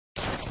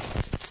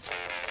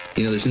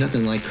there's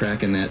nothing like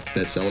cracking that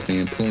cellophane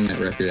and pulling that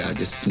record out. It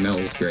just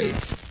smells great.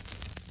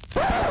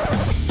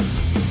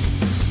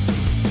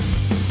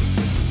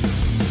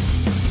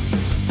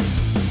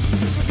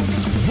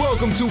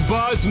 Welcome to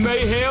BODS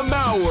Mayhem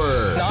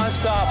Hour.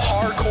 Non-stop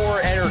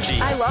hardcore energy.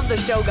 I love the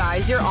show,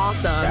 guys. You're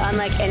awesome.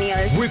 Unlike any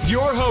other. With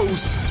your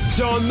host,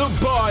 John the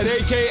Bod,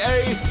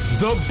 a.k.a.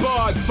 the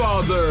Bod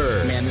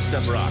Father. Man, this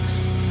stuff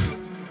rocks.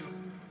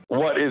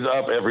 What is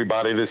up,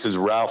 everybody? This is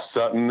Ralph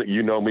Sutton.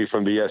 You know me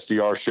from the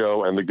SDR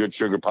show and the Good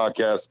Sugar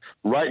podcast.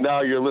 Right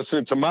now, you're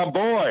listening to my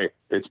boy.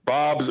 It's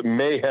BODS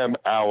Mayhem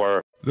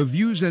Hour. The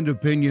views and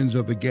opinions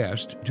of the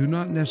guest do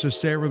not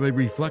necessarily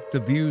reflect the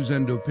views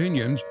and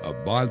opinions of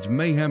BODS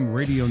Mayhem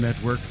Radio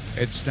Network,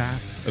 its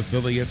staff,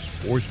 affiliates,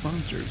 or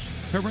sponsors.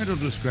 Parental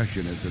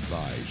discretion is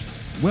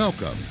advised.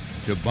 Welcome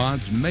to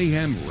BODS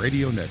Mayhem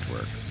Radio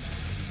Network.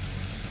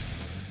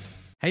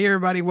 Hey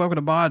everybody, welcome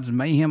to BODS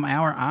Mayhem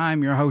Hour.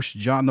 I'm your host,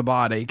 John the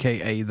Bod,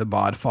 aka the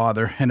Bod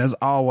Father, and as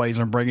always,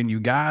 I'm bringing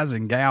you guys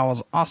and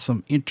gals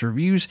awesome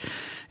interviews,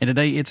 and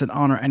today it's an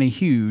honor and a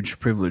huge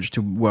privilege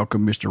to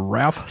welcome Mr.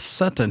 Ralph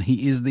Sutton.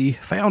 He is the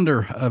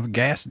founder of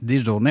Gas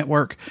Digital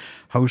Network,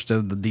 host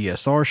of the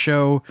DSR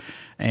show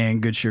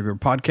and Good Sugar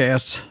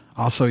podcasts.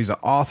 Also, he's an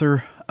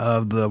author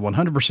of the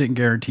 100%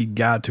 Guaranteed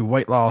Guide to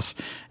Weight Loss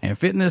and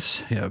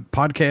Fitness,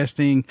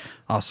 podcasting,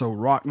 also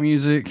rock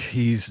music.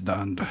 He's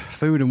done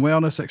food and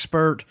wellness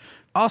expert.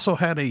 Also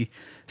had a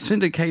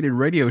syndicated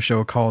radio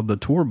show called The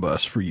Tour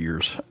Bus for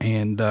years.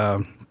 And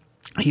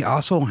he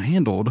also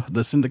handled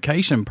the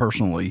syndication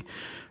personally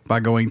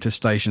by going to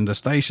station.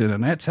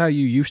 And that's how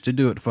you used to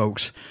do it,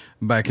 folks,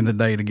 back in the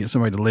day to get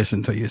somebody to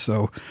listen to you.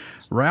 So,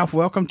 Ralph,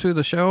 welcome to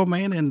the show,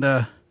 man,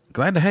 and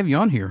glad to have you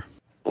on here.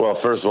 Well,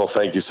 first of all,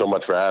 thank you so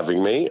much for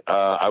having me.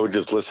 I was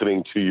just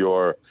listening to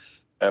your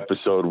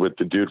episode with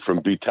the dude from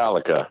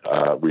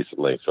Beatallica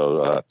recently,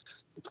 so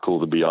it's cool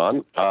to be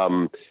on.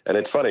 And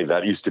it's funny,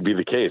 that used to be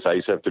the case. I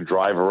used to have to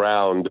drive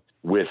around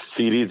with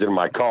CDs in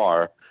my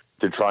car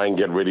to try and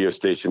get radio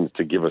stations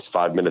to give us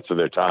 5 minutes of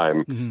their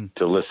time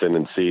to listen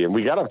and see. And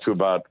we got up to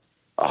about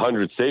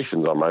 100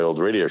 stations on my old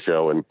radio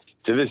show. And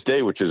to this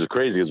day, which is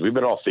crazy, is we've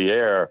been off the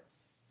air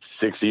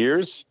 6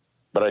 years,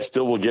 but I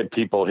still will get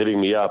people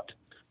hitting me up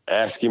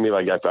asking me,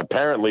 like,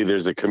 apparently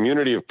there's a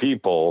community of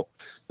people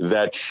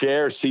that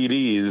share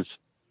CDs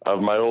of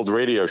my old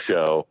radio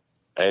show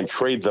and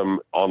trade them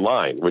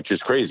online, which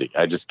is crazy.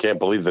 I just can't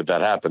believe that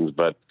happens,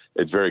 but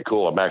it's very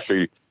cool. I'm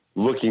actually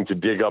looking to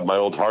dig up my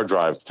old hard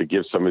drives to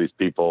give some of these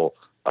people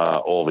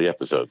all the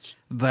episodes.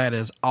 That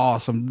is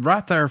awesome.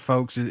 Right there,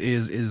 folks,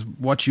 is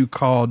what you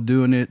call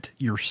doing it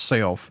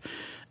yourself.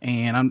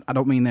 And I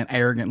don't mean that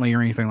arrogantly or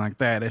anything like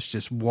that. It's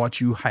just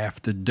what you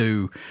have to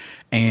do.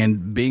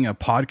 And being a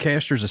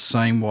podcaster is the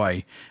same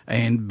way.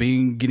 And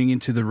getting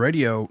into the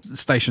radio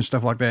station,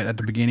 stuff like that at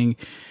the beginning,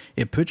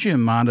 it puts you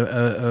in mind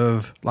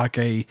of like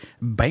a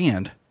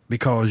band,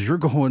 because you're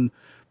going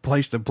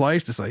place to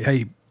place to say,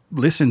 hey,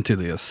 listen to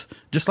this,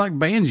 just like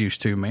bands used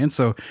to, man.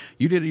 So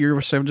you did it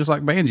yourself just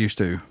like bands used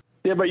to.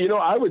 Yeah, but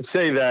I would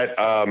say that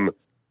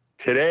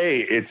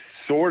today it's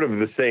sort of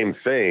the same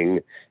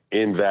thing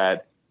in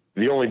that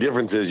the only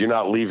difference is you're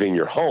not leaving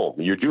your home.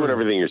 You're doing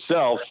everything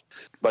yourself,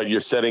 but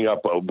you're setting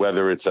up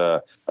whether it's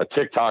a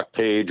TikTok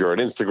page or an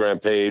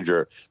Instagram page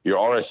or your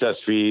RSS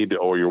feed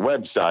or your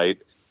website.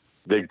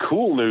 The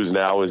cool news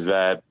now is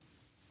that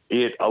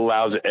it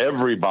allows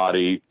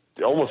everybody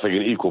almost like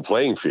an equal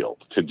playing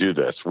field to do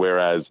this.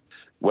 Whereas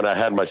when I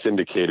had my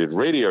syndicated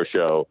radio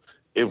show,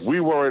 if we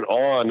weren't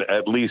on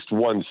at least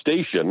one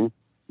station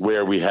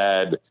where we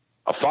had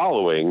a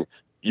following,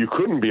 you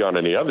couldn't be on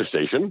any other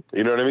station.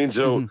 You know what I mean?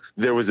 So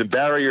there was a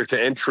barrier to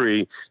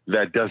entry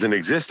that doesn't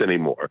exist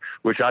anymore,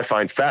 which I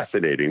find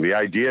fascinating. The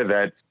idea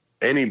that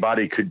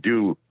anybody could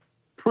do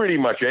pretty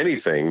much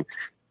anything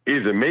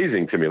is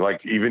amazing to me. Like,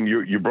 even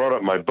you brought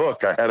up my book.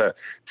 I had a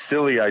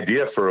silly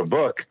idea for a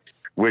book,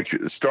 which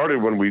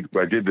started when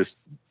I did this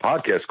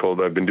podcast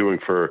I've been doing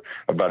for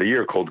about a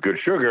year, called Good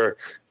Sugar.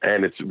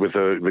 And it's with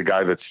the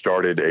guy that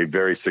started a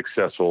very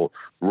successful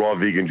raw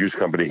vegan juice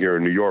company here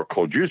in New York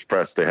called Juice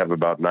Press. They have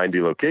about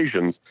 90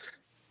 locations.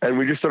 And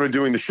we just started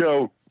doing the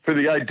show for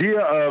the idea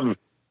of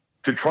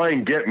to try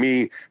and get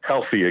me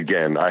healthy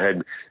again. I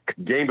had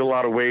gained a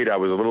lot of weight. I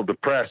was a little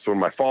depressed when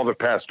my father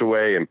passed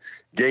away, and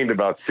gained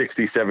about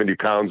 60, 70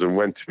 pounds and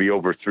went to be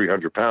over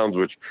 300 pounds,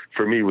 which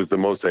for me was the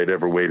most I'd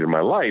ever weighed in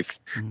my life.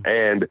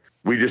 And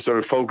we just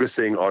started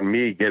focusing on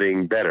me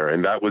getting better.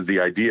 And that was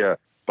the idea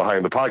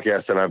behind the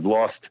podcast. And I've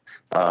lost,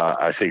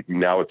 I think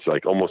now it's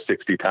like almost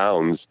 60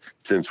 pounds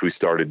since we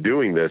started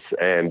doing this.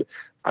 And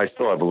I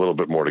still have a little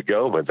bit more to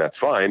go, but that's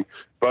fine.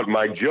 But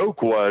my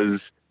joke was,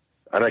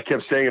 and I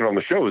kept saying it on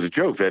the show as a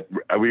joke, that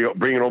we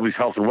bring in all these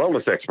health and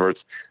wellness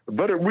experts,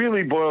 but it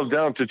really boils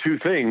down to two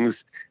things: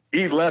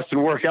 eat less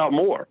and work out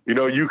more.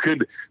 You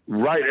could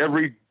write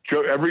every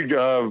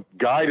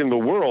guide in the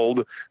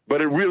world, but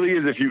it really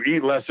is, if you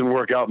eat less and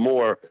work out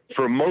more,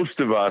 for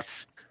most of us,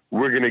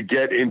 we're going to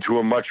get into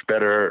a much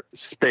better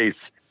space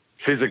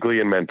physically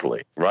and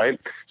mentally, right?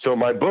 So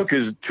my book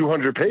is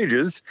 200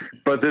 pages,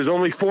 but there's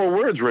only 4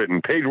 words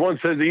written. Page 1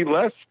 says eat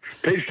less,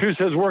 page 2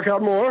 says work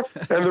out more,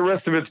 and the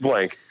rest of it's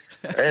blank.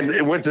 And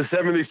it went to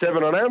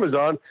 77 on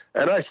Amazon,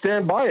 and I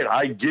stand by it.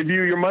 I give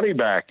you your money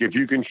back. If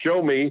you can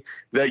show me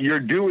that you're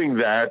doing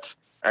that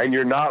and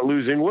you're not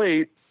losing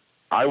weight,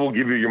 I will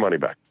give you your money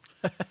back.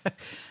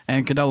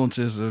 And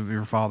condolences of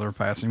your father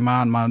passing.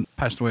 Mine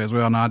passed away as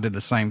well, and I did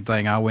the same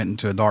thing. I went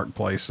into a dark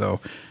place.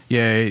 So,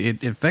 yeah,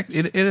 it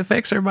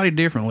affects everybody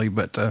differently.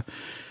 But,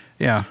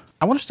 yeah,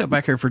 I want to step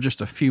back here for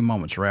just a few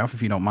moments, Ralph,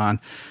 if you don't mind.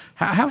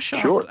 How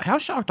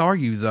shocked are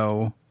you,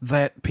 though,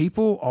 that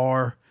people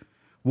are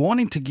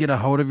wanting to get a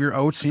hold of your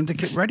old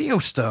syndicate radio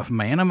stuff,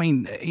 man? I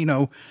mean,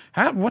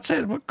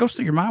 what goes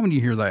through your mind when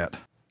you hear that?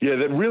 Yeah,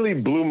 that really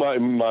blew my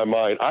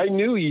mind. I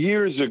knew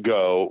years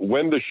ago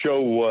when the show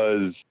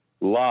was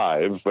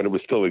live, when it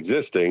was still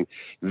existing,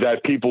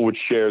 that people would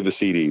share the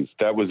CDs.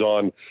 That was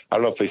on, I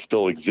don't know if they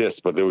still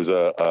exist, but there was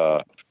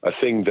a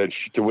thing that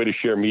the way to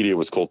share media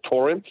was called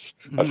torrents.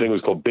 I think it was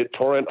called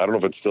BitTorrent. I don't know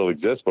if it still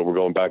exists, but we're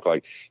going back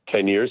like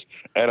 10 years.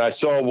 And I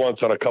saw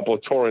once on a couple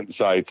of torrent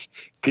sites,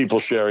 people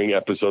sharing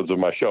episodes of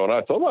my show. And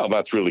I thought, well,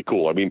 that's really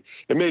cool. I mean,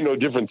 it made no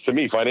difference to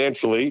me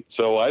financially,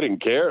 so I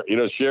didn't care.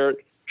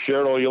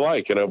 Share it all you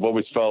like. And I've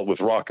always felt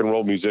with rock and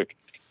roll music,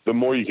 the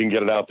more you can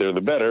get it out there,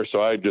 the better.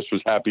 So I just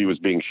was happy it was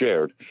being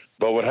shared.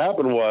 But what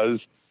happened was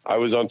I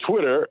was on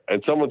Twitter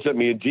and someone sent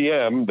me a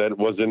DM that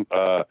wasn't,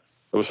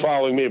 it was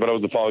following me, but I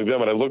wasn't following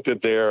them. And I looked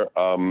at their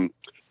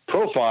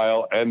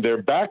profile, and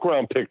their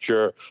background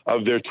picture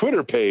of their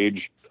Twitter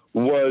page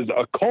was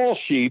a call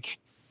sheet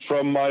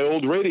from my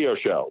old radio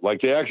show.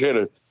 Like, they actually had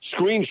a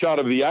screenshot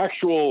of the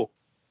actual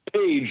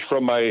page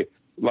from my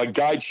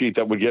guide sheet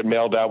that would get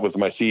mailed out with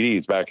my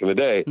CDs back in the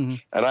day. Mm-hmm.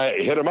 And I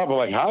hit him up. I'm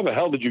like, how the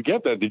hell did you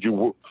get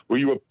that? Were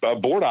you a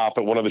board op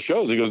at one of the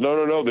shows? He goes,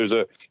 no. There's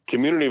a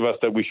community of us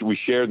that we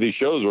shared these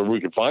shows where we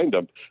could find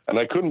them. And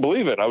I couldn't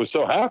believe it. I was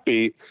so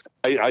happy.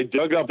 I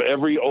dug up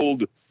every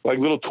old,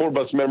 little tour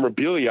bus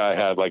memorabilia I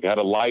had. Like, I had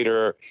a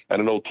lighter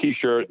and an old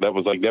T-shirt that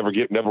was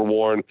never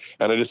worn.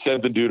 And I just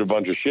sent the dude a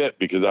bunch of shit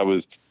because I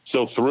was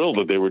so thrilled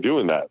that they were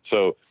doing that.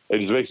 So it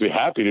just makes me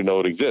happy to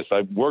know it exists.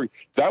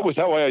 That was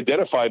how I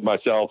identified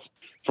myself.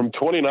 From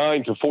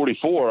 29 to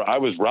 44, I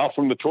was Ralph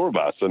from the tour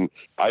bus, and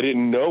I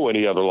didn't know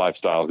any other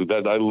lifestyle.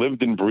 I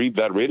lived and breathed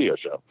that radio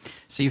show.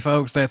 See,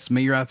 folks, that's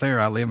me right there.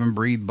 I live and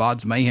breathe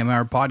BODS Mayhem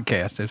Hour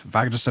Podcast. If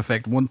I could just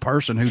affect one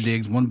person who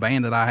digs one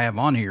band that I have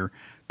on here,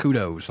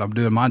 kudos. I'm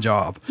doing my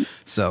job.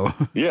 So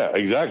yeah,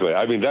 exactly.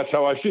 I mean, that's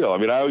how I feel. I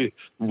mean, I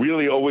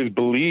really always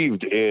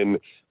believed in,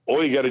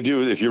 all you got to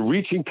do is, if you're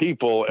reaching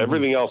people,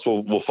 everything else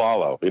will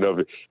follow.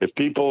 If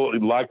people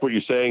like what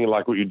you're saying and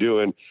like what you're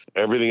doing,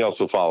 everything else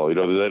will follow.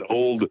 There's that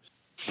old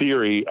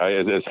theory,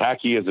 as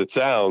hacky as it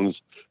sounds,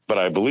 but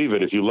I believe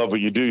it. If you love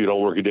what you do, you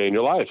don't work a day in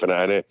your life.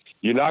 And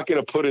you're not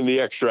going to put in the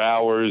extra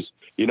hours.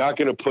 You're not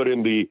going to put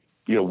in the,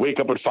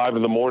 wake up at 5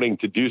 a.m.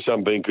 to do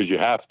something because you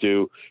have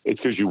to. It's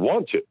because you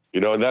want to,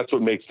 and that's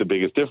what makes the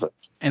biggest difference.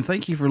 And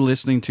thank you for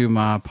listening to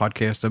my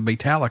podcast of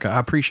Beatallica. I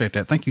appreciate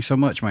that. Thank you so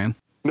much, man.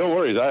 No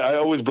worries. I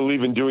always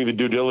believe in doing the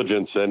due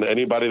diligence, and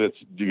anybody that's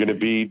going to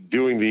be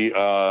doing the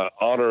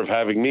honor of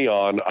having me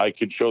on, I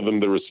could show them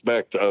the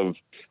respect of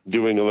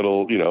doing a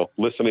little,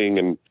 listening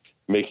and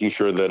making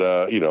sure that,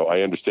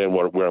 I understand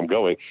where I'm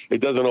going.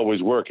 It doesn't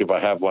always work if I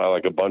have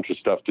a bunch of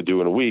stuff to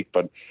do in a week,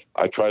 but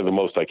I try the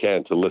most I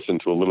can to listen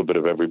to a little bit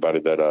of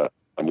everybody that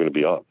I'm going to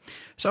be on.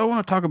 So I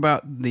want to talk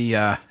about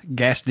the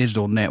Gas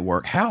Digital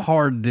Network. How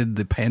hard did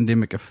the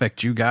pandemic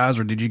affect you guys,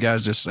 or did you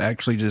guys just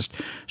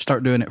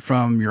start doing it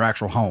from your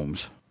actual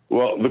homes?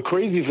 Well, the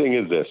crazy thing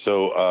is this.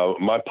 So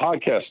my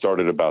podcast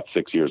started about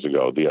 6 years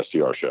ago, the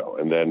SDR show.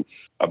 And then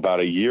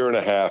about a year and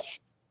a half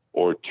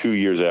or 2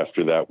 years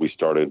after that, we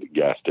started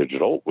Gas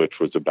Digital, which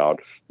was about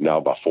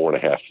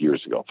 4.5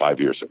 years ago, 5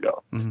 years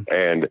ago. Mm-hmm.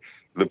 And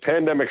the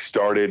pandemic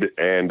started,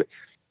 and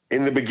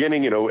in the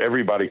beginning,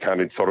 everybody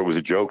kind of thought it was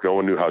a joke. No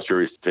one knew how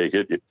serious to take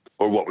it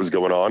or what was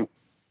going on.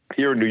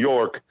 Here in New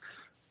York,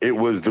 it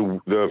was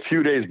the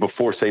few days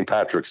before St.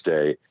 Patrick's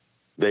Day,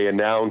 they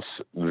announced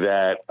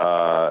that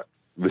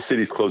the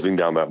city's closing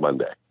down that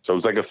Monday. So it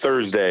was like a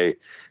Thursday,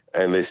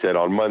 and they said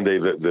on Monday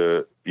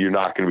that you're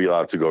not going to be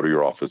allowed to go to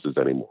your offices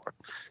anymore.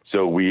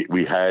 So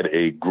we had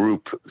a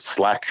group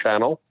Slack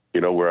channel,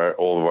 where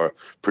all of our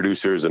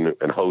producers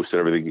and hosts and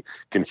everything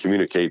can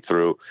communicate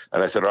through.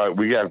 And I said, all right,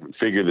 we got to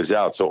figure this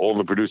out. So all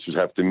the producers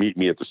have to meet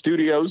me at the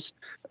studios,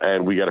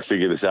 and we got to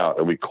figure this out.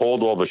 And we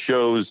called all the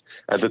shows.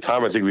 At the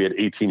time, I think we had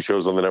 18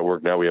 shows on the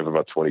network. Now we have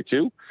about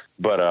 22.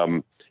 But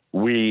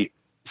we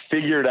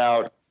figured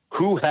out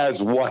who has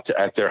what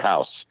at their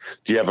house.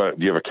 Do you have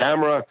a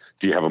camera?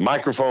 Do you have a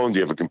microphone? Do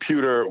you have a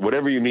computer?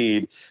 Whatever you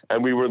need.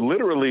 And we were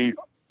literally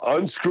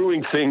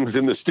unscrewing things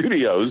in the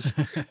studios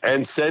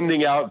and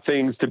sending out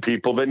things to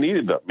people that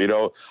needed them.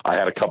 I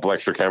had a couple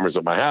extra cameras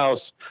at my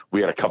house. We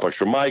had a couple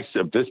extra mics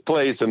at this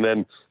place. And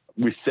then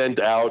we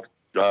sent out,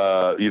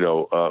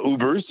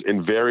 Ubers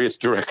in various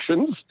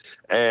directions.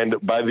 And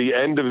by the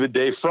end of the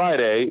day,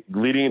 Friday,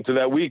 leading into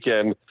that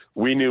weekend,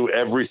 we knew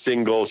every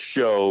single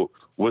show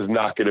was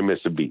not going to miss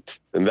a beat.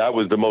 And that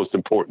was the most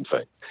important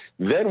thing.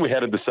 Then we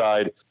had to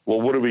decide,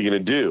 well, what are we going to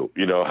do?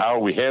 How are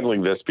we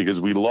handling this? Because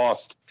we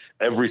lost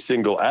every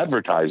single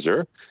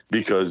advertiser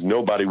because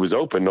nobody was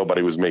open.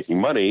 Nobody was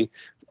making money.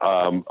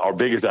 Our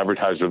biggest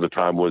advertiser at the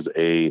time was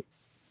a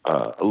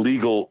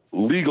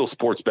legal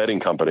sports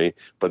betting company,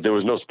 but there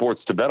was no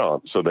sports to bet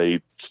on. So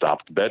they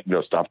stopped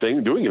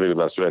doing anything with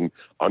us. And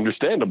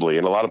understandably,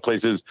 and a lot of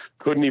places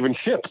couldn't even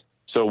ship.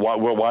 So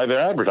why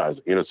they're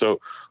advertising,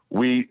 so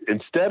we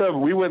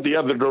went the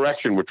other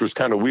direction, which was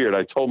kind of weird.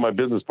 I told my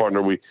business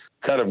partner, we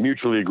kind of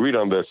mutually agreed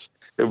on this.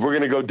 If we're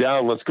going to go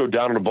down, let's go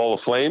down in a ball of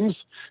flames.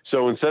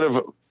 So instead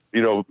of,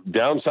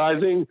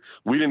 downsizing,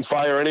 we didn't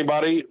fire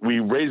anybody. We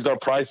raised our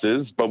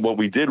prices. But what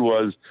we did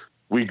was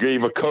we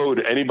gave a code.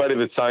 Anybody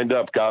that signed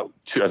up got,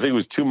 I think it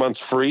was 2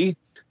 months free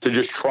to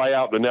just try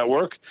out the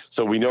network.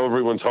 So we know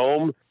everyone's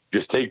home.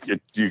 Just take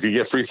it. You could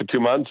get free for 2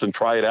 months and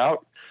try it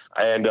out.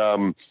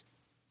 And,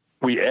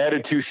 we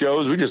added 2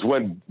 shows. We just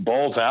went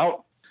balls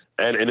out,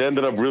 and it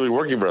ended up really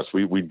working for us.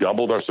 We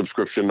doubled our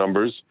subscription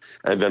numbers.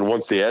 And then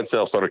once the ad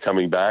sales started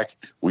coming back,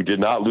 we did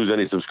not lose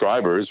any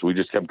subscribers. We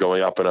just kept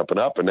going up and up and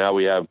up. And now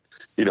we have,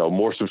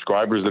 more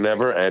subscribers than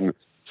ever. And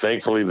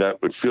thankfully that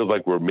it feels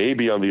like we're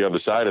maybe on the other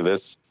side of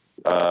this.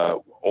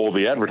 All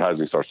the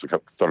advertising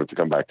started to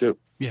come back too.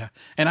 Yeah.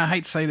 And I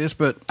hate to say this,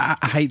 but I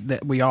hate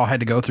that we all had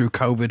to go through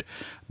COVID.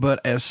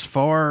 But as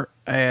far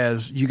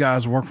as you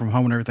guys work from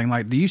home and everything,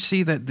 do you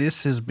see that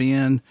this has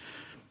been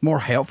more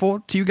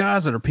helpful to you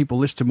guys? That are people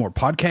listening to more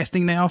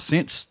podcasting now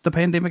since the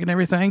pandemic and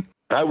everything?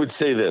 I would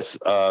say this.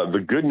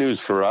 The good news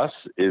for us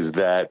is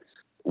that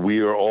we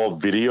are all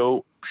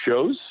video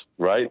shows,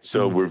 right?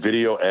 So we're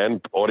video and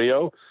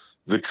audio.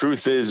 The truth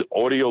is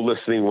audio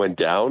listening went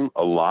down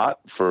a lot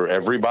for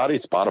everybody,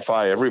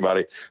 Spotify,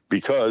 everybody,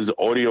 because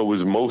audio was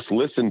most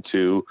listened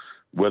to,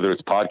 whether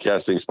it's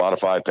podcasting,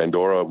 Spotify,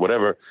 Pandora,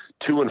 whatever,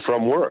 to and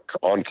from work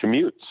on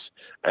commutes.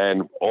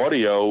 And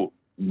audio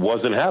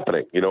wasn't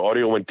happening.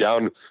 Audio went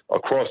down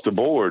across the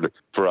board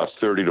for us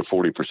 30 to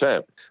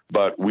 40%,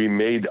 but we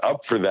made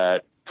up for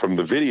that from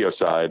the video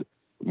side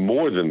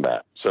more than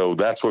that. So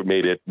that's what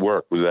made it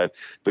work, was that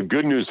the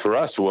good news for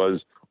us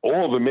was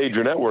all the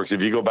major networks,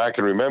 if you go back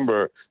and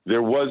remember,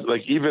 there was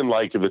even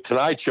the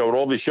Tonight Show and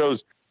all these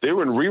shows, they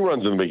were in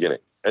reruns in the beginning.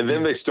 And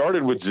then they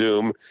started with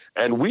Zoom,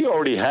 and we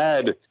already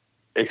had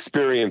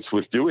experience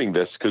with doing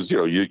this because,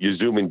 you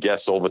Zoom in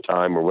guests all the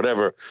time or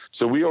whatever.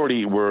 So we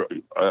already were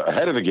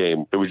ahead of the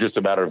game. It was just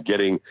a matter of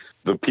getting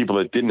the people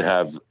that didn't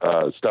have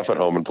stuff at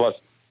home. And plus,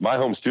 my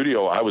home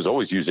studio, I was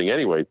always using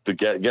anyway. The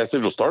guest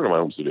schedule started in my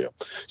home studio.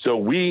 So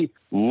we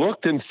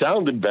looked and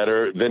sounded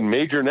better than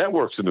major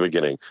networks in the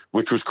beginning,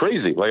 which was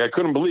crazy. I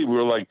couldn't believe we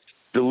were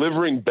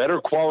delivering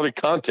better quality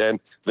content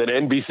than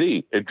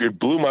NBC. It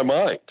blew my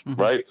mind,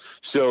 right?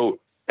 So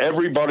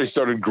everybody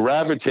started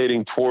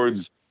gravitating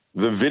towards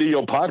the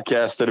video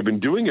podcasts that have been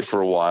doing it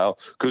for a while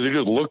because it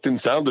just looked and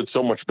sounded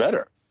so much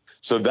better.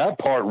 So that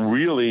part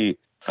really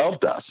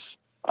helped us.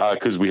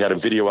 Because we had a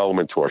video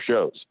element to our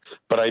shows.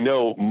 But I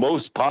know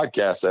most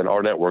podcasts and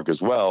our network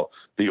as well,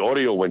 the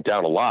audio went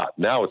down a lot.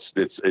 Now it's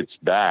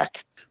back.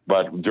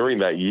 But during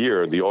that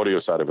year, the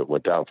audio side of it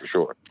went down for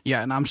sure.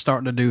 Yeah, and I'm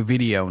starting to do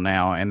video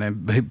now, and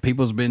then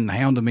people's been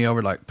hounding me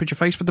over put your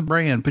face with the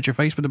brand, put your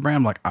face with the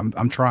brand.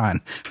 I'm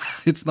trying.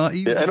 It's not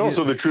easy. Yeah, and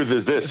also the truth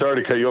is this,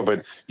 sorry to cut you off,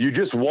 but you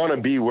just want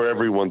to be where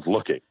everyone's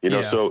looking.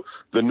 So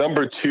the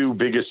number 2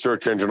 biggest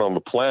search engine on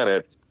the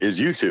planet is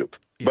YouTube.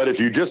 But if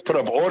you just put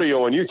up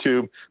audio on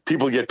YouTube,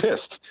 people get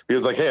pissed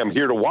because hey, I'm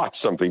here to watch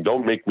something.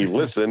 Don't make me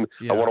listen.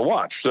 I want to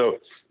watch. So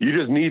you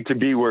just need to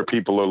be where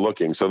people are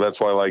looking. So that's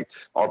why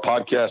our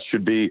podcast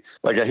should be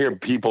I hear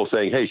people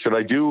saying, hey, should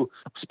I do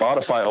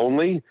Spotify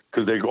only?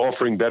 Because they're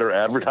offering better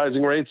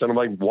advertising rates. And I'm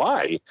like,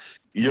 why?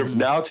 You're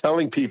now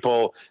telling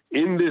people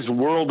in this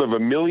world of a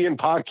million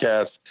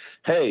podcasts,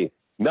 hey,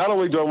 not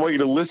only do I want you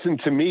to listen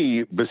to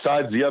me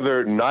besides the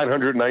other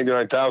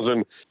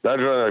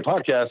 999,999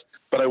 podcasts,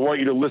 but I want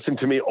you to listen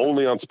to me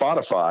only on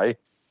Spotify.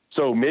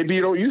 So maybe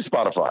you don't use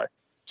Spotify.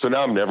 So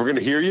now I'm never going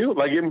to hear you.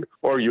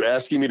 Or are you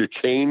asking me to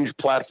change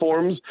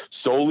platforms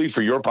solely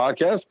for your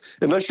podcast?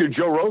 Unless you're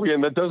Joe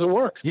Rogan, that doesn't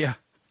work. Yeah.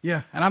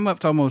 Yeah. And I'm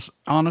up to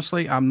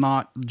honestly, I'm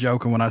not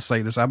joking when I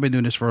say this. I've been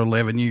doing this for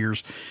 11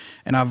 years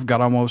and I've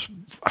got almost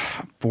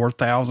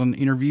 4,000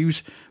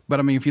 interviews. But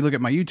if you look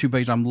at my YouTube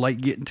page, I'm late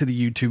getting to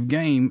the YouTube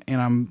game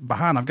and I'm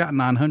behind. I've got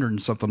 900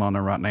 and something on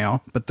there right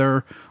now, but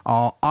they're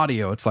all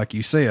audio. It's like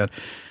you said.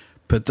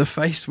 Put the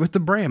face with the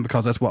brand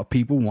because that's what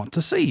people want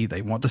to see.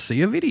 They want to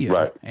see a video.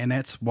 Right. And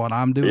that's what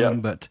I'm doing. Yeah.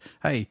 But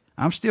hey,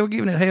 I'm still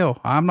giving it hell.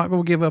 I'm not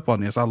going to give up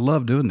on this. I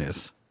love doing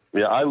this.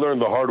 Yeah. I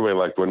learned the hard way.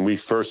 When we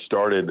first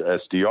started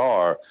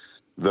SDR,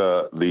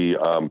 the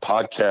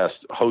podcast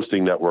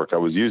hosting network I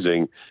was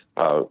using,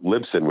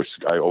 Libsyn, which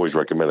I always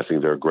recommend. I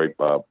think they're a great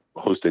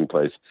hosting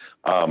place.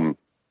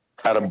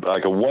 Had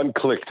a one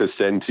click to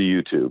send to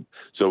YouTube.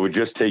 So it would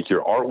just take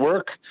your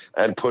artwork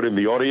and put in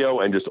the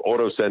audio and just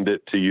auto send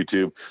it to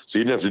YouTube. So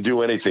you didn't have to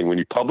do anything. When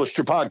you published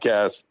your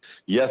podcast,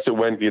 yes, it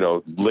went,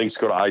 links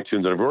go to iTunes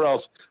and everywhere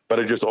else, but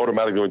I just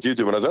automatically went to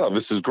YouTube and I was like, oh,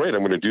 this is great. I'm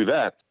going to do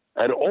that.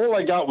 And all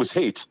I got was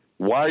hate.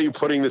 Why are you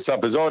putting this up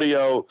as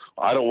audio?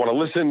 I don't want to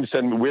listen.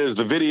 Send me, where's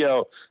the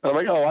video? And I'm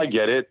like, oh, I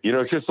get it.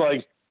 It's just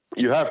like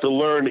you have to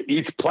learn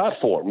each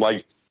platform.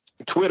 Like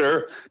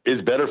Twitter is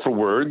better for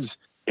words.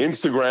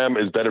 Instagram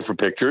is better for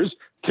pictures.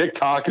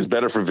 TikTok is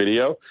better for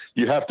video.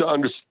 You have to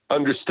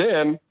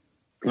understand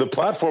the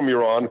platform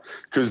you're on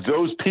because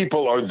those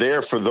people are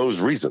there for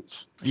those reasons.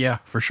 Yeah,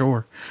 for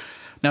sure.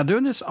 Now,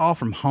 doing this all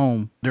from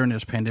home during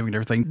this pandemic and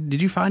everything,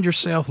 did you find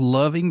yourself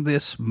loving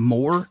this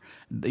more,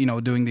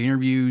 doing the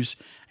interviews?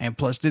 And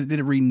plus, did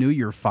it renew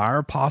your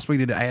fire possibly?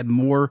 Did it add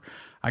more,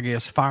 I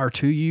guess, fire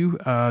to you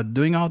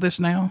doing all this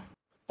now?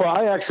 Well,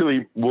 I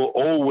actually will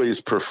always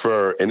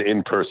prefer an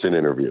in-person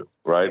interview,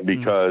 right?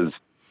 Because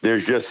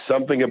there's just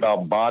something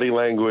about body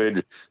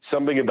language,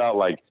 something about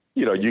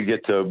you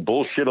get to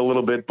bullshit a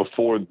little bit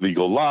before you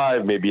go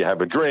live. Maybe you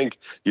have a drink.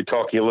 You're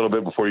talking a little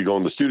bit before you go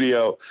in the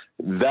studio.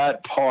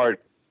 That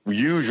part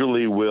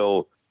usually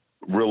will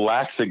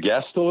relax a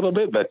guest a little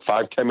bit, that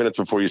 5-10 minutes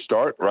before you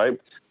start, right?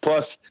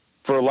 Plus,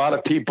 for a lot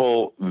of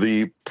people,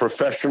 the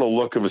professional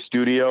look of a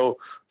studio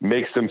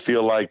makes them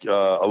feel like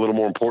a little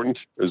more important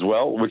as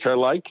well, which I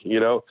like,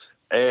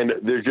 and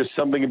there's just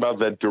something about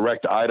that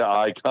direct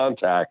eye-to-eye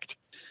contact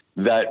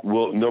that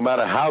will, no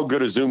matter how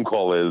good a Zoom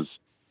call is,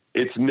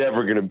 it's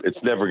never gonna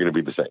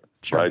be the same,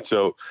 sure. Right?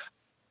 So,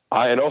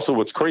 and also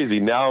what's crazy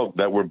now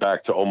that we're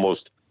back to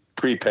almost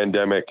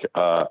pre-pandemic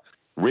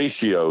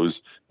ratios,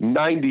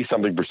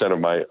 90-something% of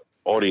my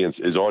audience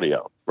is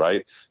audio,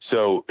 right?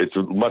 So it's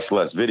much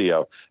less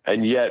video,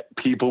 and yet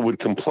people would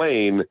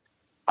complain,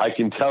 I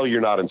can tell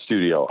you're not in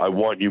studio. I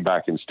want you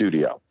back in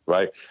studio,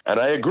 right? And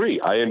I agree.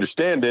 I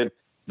understand it.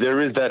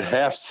 There is that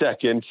half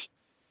second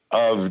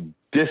of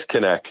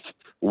disconnect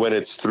when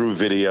it's through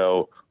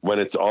video, when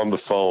it's on the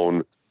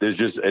phone. It's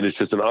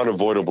just an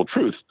unavoidable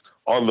truth.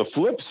 On the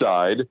flip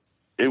side,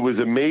 it was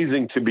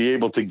amazing to be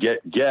able to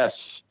get guests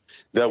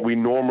that we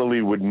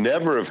normally would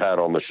never have had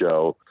on the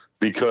show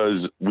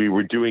because we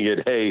were doing it,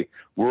 hey,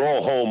 we're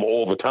all home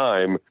all the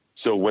time,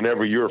 so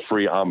whenever you're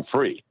free, I'm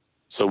free.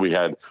 So we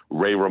had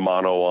Ray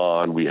Romano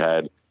on, we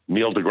had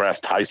Neil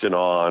deGrasse Tyson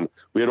on,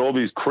 we had all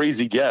these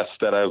crazy guests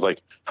that I was like,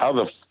 how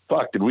the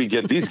fuck did we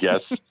get these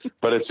guests?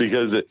 But it's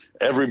because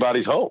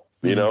everybody's home,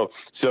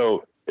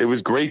 So it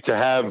was great to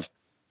have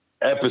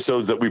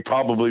episodes that we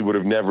probably would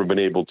have never been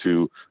able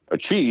to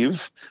achieve,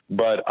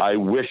 but I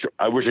wish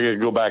I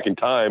could go back in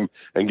time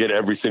and get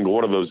every single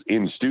one of those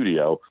in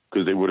studio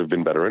because they would have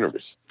been better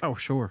interviews. Oh,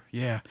 sure.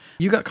 Yeah.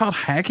 You got caught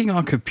hacking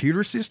on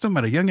computer system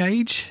at a young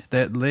age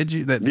that led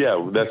you that.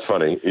 Yeah, that's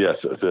funny. Yes,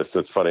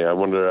 that's funny. I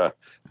wonder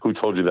who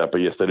told you that,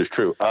 but yes, that is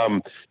true.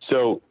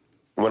 So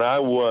when I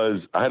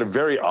had a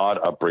very odd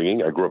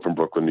upbringing. I grew up in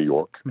Brooklyn, New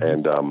York.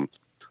 Mm-hmm. And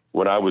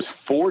when I was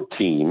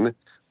 14,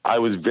 I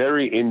was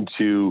very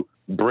into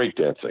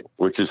breakdancing,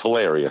 which is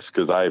hilarious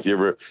because if you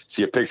ever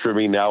see a picture of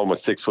me now, I'm a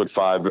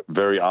 6'5",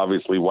 very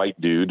obviously white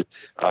dude.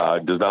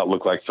 Does not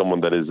look like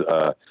someone that is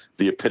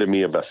the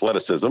epitome of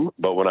athleticism.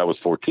 But when I was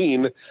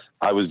 14,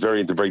 I was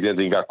very into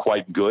breakdancing, got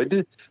quite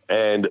good,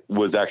 and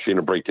was actually in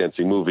a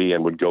breakdancing movie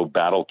and would go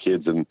battle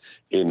kids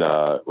in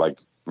like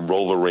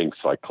roller rinks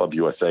like Club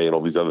USA and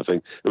all these other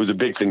things. It was a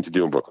big thing to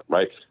do in Brooklyn,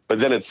 right? But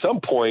then at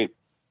some point,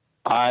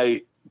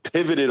 I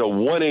pivoted a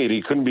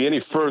 180, couldn't be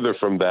any further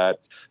from that.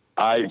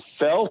 I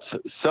felt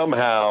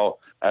somehow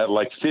at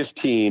like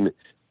 15,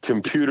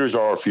 computers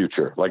are our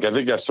future. Like I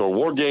think I saw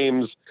War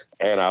Games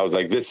and I was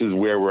like, this is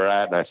where we're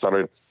at. And I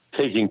started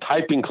taking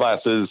typing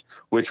classes,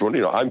 which when,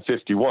 I'm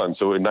 51.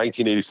 So in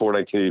 1984,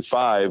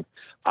 1985,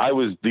 I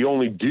was the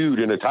only dude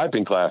in a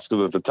typing class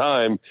because at the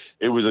time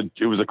it was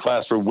a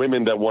class for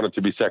women that wanted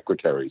to be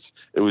secretaries.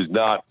 It was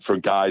not for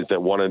guys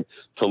that wanted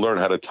to learn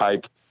how to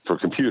type for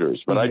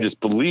computers. But I just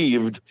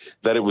believed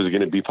that it was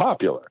going to be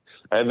popular.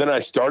 And then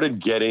I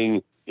started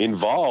getting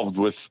involved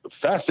with,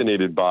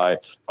 fascinated by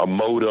a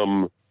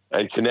modem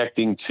and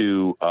connecting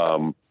to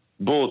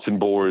bulletin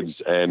boards,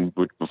 and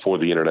before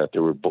the internet, they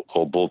were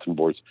called bulletin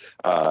boards,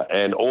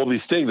 and all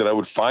these things that I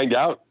would find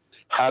out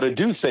how to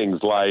do things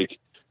like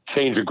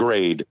change a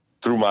grade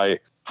through my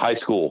high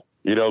school,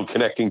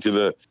 connecting to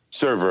the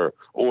server,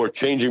 or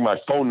changing my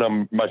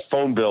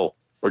phone bill,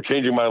 or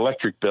changing my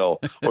electric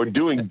bill, or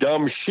doing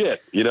dumb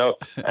shit,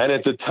 And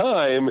at the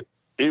time,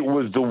 it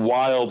was the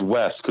Wild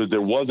West because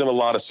there wasn't a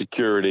lot of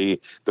security.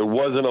 There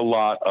wasn't a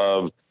lot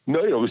of,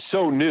 it was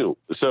so new.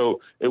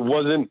 So it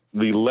wasn't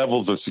the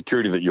levels of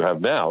security that you have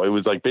now. It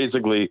was like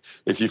basically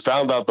if you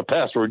found out the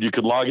password, you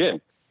could log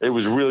in. It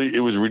was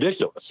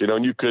ridiculous,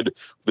 and you could,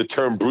 the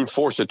term brute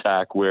force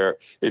attack, where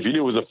if you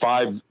knew it was a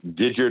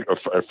 5-digit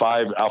or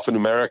 5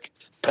 alphanumeric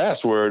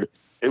password,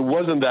 it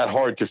wasn't that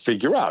hard to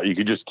figure out. You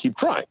could just keep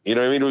trying.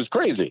 It was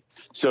crazy.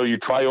 So you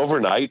try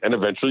overnight and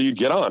eventually you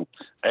get on.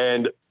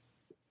 And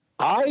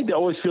I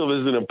always feel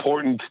this is an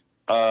important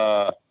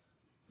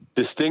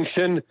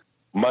distinction.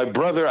 My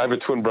brother, I have a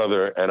twin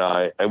brother,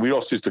 and we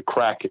also used to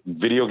crack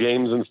video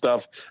games and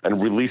stuff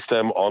and release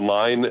them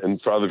online and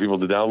for other people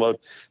to download.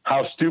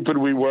 How stupid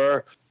we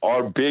were.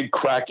 Our big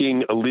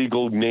cracking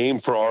illegal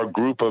name for our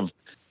group of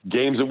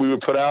games that we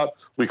would put out.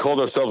 We called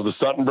ourselves the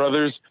Sutton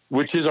Brothers,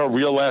 which is our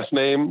real last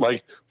name.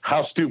 Like,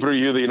 how stupid are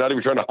you that you're not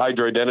even trying to hide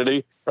your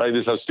identity, right?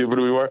 This is how stupid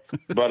we were.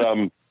 But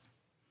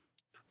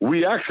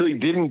we actually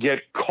didn't get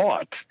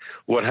caught.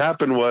 What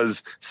happened was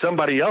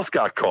somebody else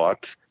got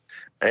caught,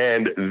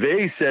 and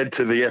they said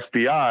to the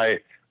FBI,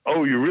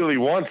 oh, you really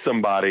want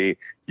somebody,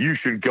 you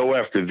should go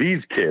after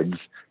these kids.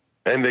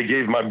 And they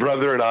gave my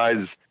brother and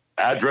I's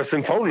address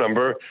and phone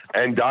number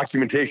and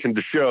documentation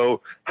to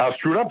show how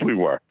screwed up we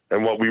were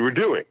and what we were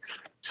doing.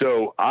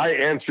 So I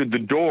answered the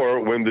door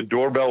when the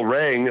doorbell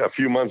rang a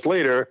few months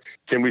later.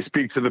 Can we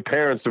speak to the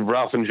parents of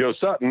Ralph and Joe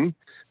Sutton?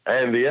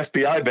 And the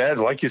FBI badge,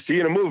 like you see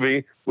in a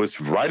movie, was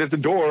right at the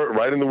door,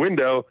 right in the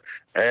window.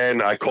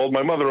 And I called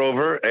my mother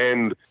over,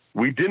 and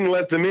we didn't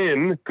let them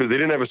in because they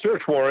didn't have a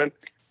search warrant,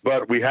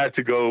 but we had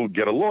to go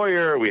get a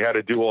lawyer. We had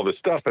to do all this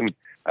stuff. And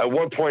at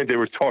one point they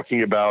were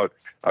talking about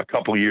a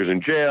couple years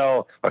in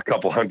jail, a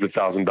couple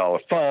 $100,000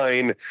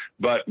 fine,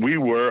 but we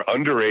were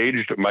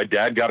underage. My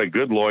dad got a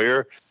good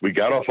lawyer. We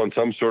got off on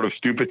some sort of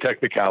stupid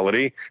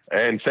technicality,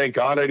 and thank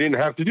God I didn't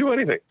have to do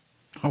anything.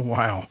 Oh,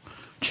 wow.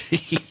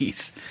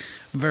 Jeez.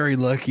 Very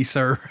lucky,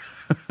 sir.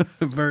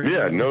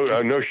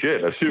 No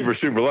shit. I'm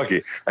super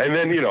lucky. And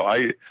then,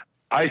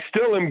 I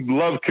still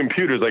love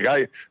computers.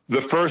 Like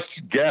the first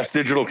gas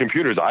digital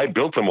computers, I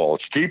built them all.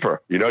 It's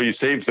cheaper. You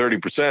save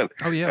 30%.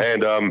 Oh yeah.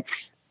 And,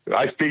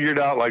 I figured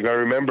out, like, I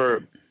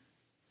remember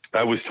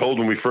I was told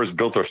when we first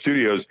built our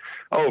studios,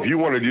 if you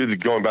want to do this,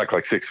 going back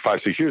like 6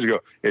 years ago,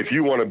 if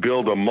you want to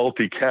build a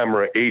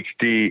multi-camera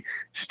HD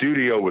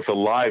studio with a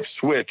live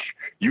switch,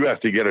 you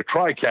have to get a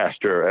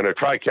TriCaster, and a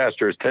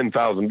TriCaster is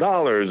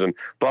 $10,000 and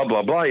blah,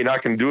 blah, blah. You're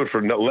not going to do it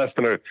for less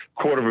than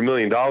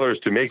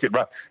 $250,000 to make it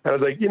right. And I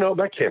was like,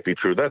 that can't be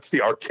true. That's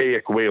the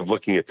archaic way of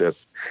looking at this.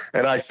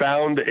 And I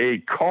found a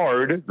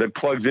card that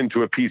plugs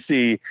into a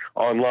PC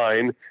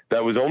online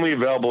that was only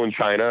available in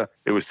China.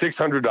 It was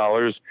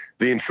 $600.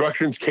 The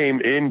instructions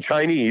came in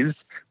Chinese,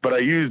 but I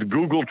used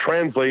Google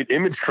Translate,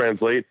 Image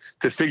Translate,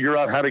 to figure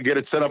out how to get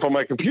it set up on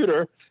my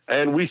computer.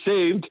 And we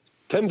saved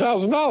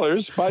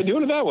 $10,000 by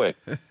doing it that way.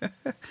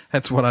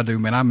 That's what I do,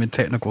 man. I'm in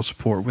technical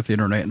support with the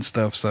internet and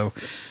stuff, so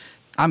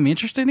I'm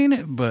interested in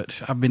it,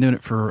 but I've been doing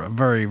it for a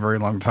very, very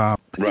long time.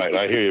 Right,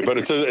 I hear you. But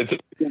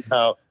it's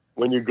how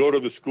when you go to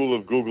the school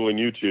of Google and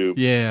YouTube,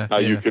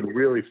 you can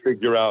really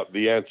figure out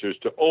the answers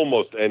to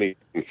almost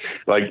anything.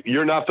 Like,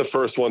 you're not the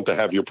first one to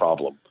have your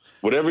problem.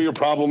 Whatever your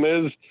problem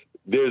is,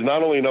 there's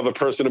not only another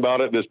person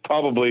about it, there's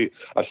probably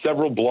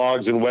several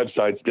blogs and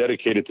websites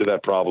dedicated to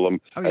that problem,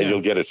 and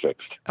you'll get it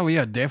fixed. Oh,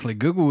 yeah, definitely.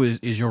 Google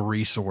is your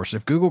resource.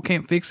 If Google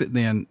can't fix it,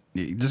 then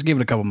just give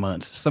it a couple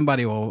months.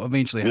 Somebody will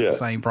eventually have the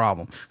same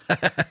problem.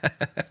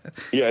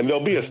 Yeah, and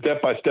there'll be a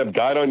step-by-step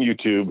guide on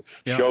YouTube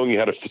showing you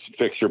how to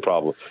fix your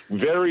problem.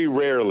 Very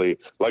rarely,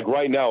 like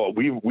right now,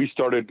 we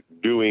started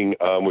doing,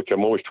 which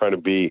I'm always trying to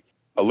be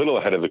a little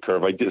ahead of the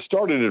curve. I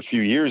started it a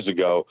few years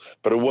ago,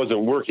 but it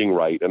wasn't working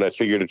right, and I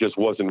figured it just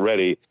wasn't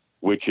ready,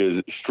 which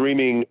is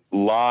streaming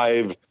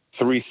live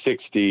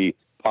 360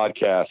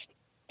 podcast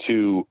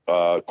to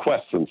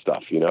quests and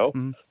stuff,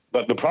 Mm-hmm.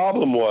 But the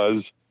problem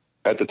was,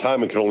 at the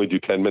time, it could only do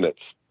 10 minutes.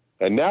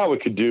 And now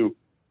it could do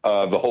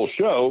the whole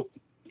show,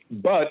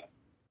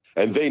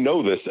 and they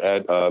know this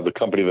at the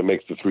company that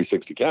makes the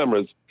 360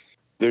 cameras,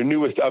 their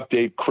newest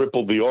update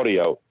crippled the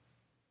audio.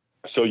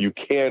 So you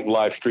can't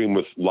live stream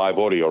with live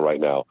audio right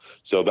now.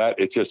 So that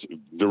it's just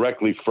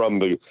directly from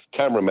the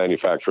camera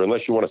manufacturer.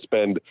 Unless you want to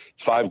spend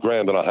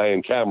 $5,000 on a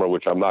high-end camera,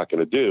 which I'm not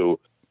going to do,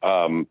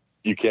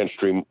 you can't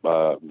stream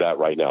that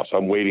right now. So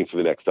I'm waiting for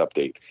the next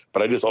update.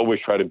 But I just always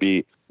try to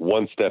be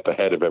one step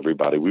ahead of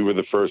everybody. We were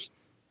the first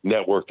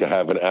network to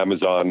have an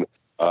Amazon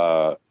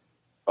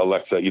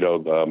Alexa,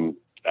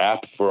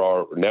 app for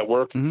our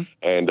network, mm-hmm.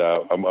 and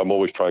I'm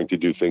always trying to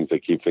do things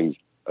that keep things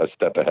a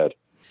step ahead.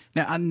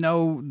 Now, I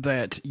know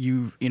that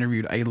you've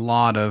interviewed a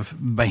lot of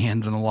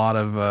bands and a lot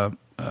of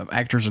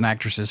actors and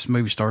actresses,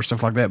 movie stars,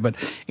 stuff like that, but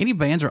any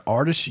bands or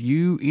artists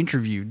you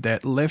interviewed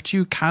that left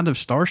you kind of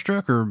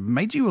starstruck or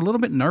made you a little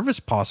bit nervous,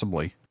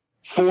 possibly?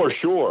 For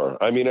sure.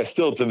 I mean, I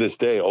still to this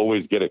day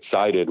always get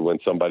excited when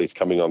somebody's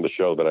coming on the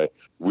show that I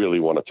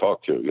really want to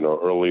talk to.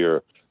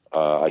 Earlier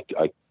I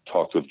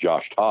talked with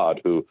Josh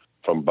Todd, who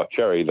from Buck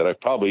Cherry, that I've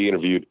probably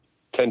interviewed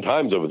 10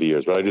 times over the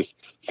years, but I just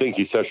think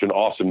he's such an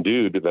awesome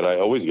dude that I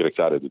always get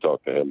excited to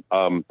talk to him.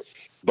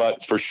 But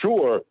for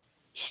sure,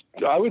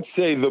 I would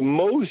say the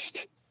most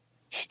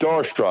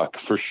starstruck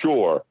for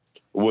sure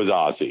was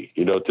Ozzy.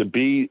 To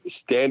be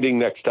standing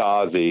next to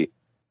Ozzy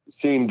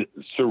seemed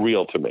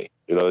surreal to me.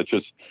 It's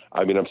just,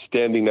 I'm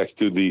standing next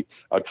to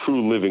a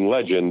true living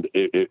legend.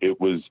 It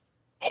was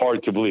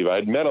hard to believe. I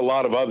had met a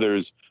lot of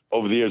others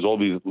over the years, all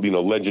these,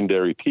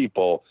 legendary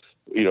people.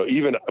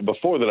 Even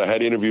before that, I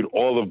had interviewed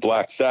all of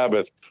Black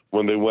Sabbath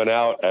when they went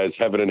out as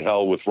Heaven and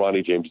Hell with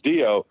Ronnie James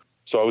Dio.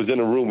 So I was in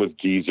a room with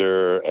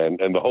Geezer and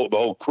the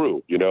whole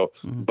crew,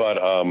 mm-hmm. But,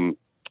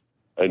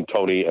 and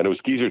Tony, and it was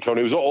Geezer,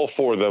 Tony, it was all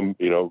four of them,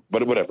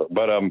 but whatever.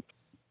 But,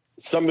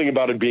 something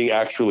about it being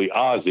actually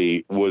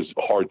Ozzy was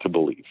hard to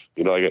believe,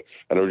 and I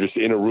was just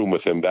in a room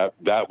with him.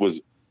 That was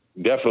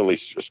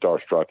definitely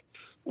starstruck.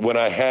 When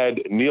I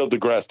had Neil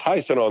deGrasse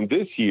Tyson on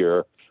this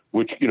year,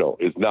 which,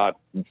 is not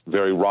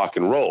very rock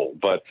and roll,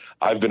 but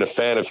I've been a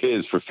fan of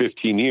his for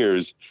 15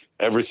 years,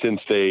 ever since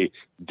they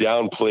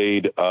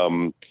downgraded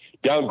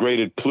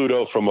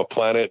Pluto from a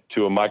planet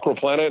to a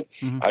microplanet.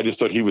 Mm-hmm. I just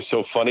thought he was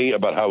so funny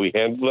about how he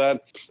handled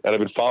that. And I've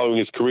been following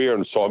his career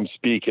and saw him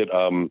speak at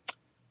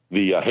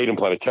the Hayden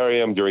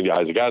Planetarium during the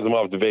Isaac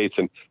Asimov debates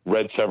and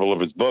read several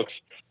of his books.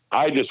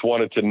 I just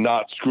wanted to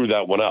not screw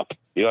that one up.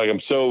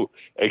 I'm so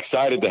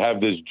excited to have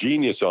this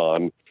genius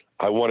on.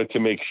 I wanted to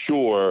make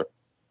sure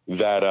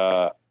that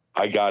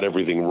I got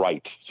everything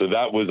right. So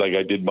that was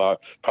I did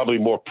probably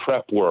more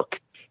prep work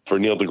for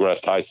Neil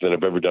deGrasse Tyson than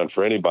I've ever done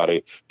for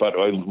anybody. But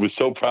I was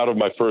so proud of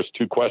my first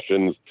two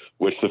questions,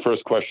 which the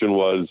first question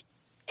was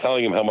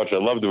telling him how much I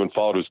loved him and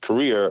followed his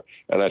career.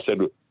 And I said,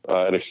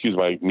 and excuse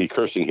me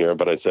cursing here,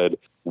 but I said,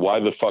 why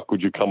the fuck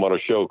would you come on a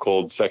show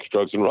called Sex,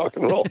 Drugs, and Rock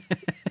and Roll?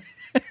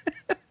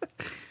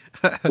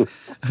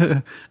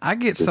 I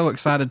get so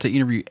excited to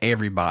interview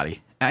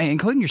everybody,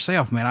 including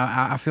yourself, man.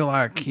 I feel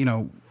like,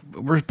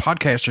 we're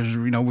podcasters,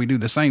 we do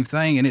the same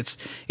thing, and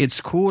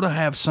it's cool to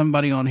have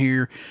somebody on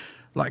here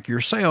like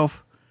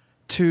yourself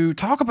to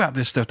talk about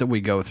this stuff that we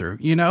go through.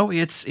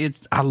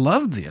 I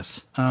love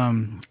this.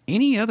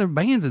 Any other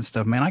bands and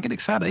stuff, man, I get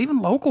excited, even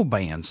local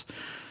bands.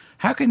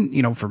 How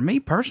can, for me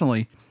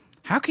personally,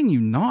 how can you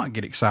not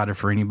get excited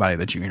for anybody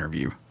that you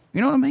interview? You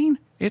know what I mean?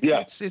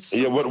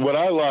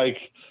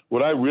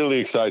 What really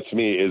excites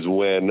me is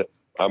when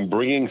I'm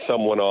bringing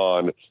someone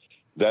on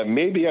that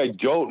maybe I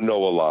don't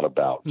know a lot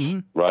about, mm-hmm.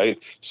 right?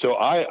 So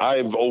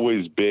I've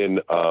always been,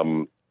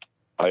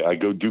 I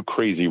go do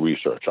crazy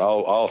research.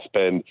 I'll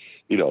spend,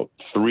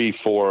 3,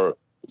 4,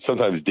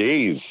 sometimes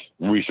days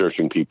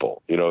researching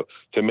people,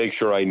 to make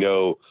sure I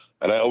know.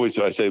 And I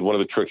say one of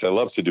the tricks I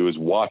love to do is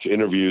watch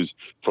interviews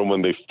from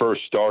when they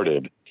first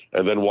started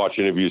and then watch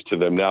interviews to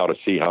them now to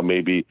see how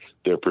maybe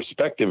their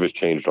perspective has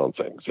changed on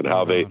things and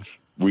how they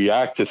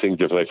react to things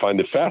differently. I find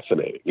it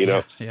fascinating,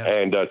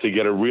 and to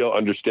get a real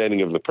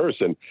understanding of the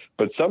person.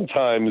 But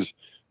sometimes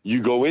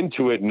you go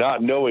into it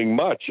not knowing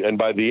much, and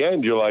by the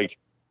end you're like,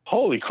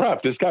 holy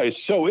crap, this guy is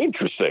so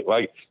interesting.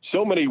 Like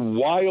so many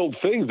wild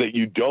things that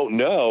you don't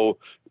know,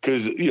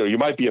 because you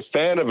might be a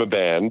fan of a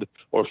band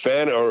or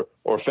fan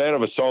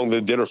of a song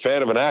they did or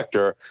fan of an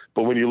actor,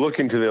 but when you look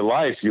into their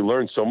life, you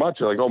learn so much.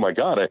 You're like, oh my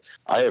God,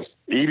 I have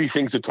 80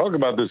 things to talk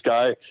about with this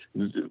guy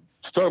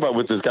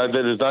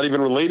that is not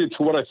even related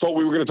to what I thought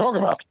we were going to talk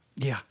about.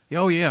 Yeah.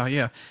 Oh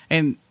yeah.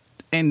 And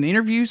the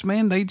interviews,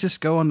 man, they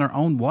just go in their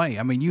own way.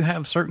 I mean, you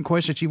have certain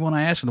questions you want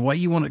to ask and the way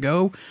you want to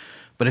go,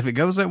 but if it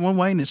goes that one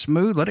way and it's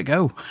smooth, let it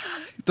go.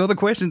 Throw the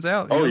questions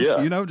out.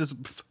 Just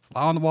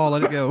fly on the wall,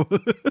 let it go.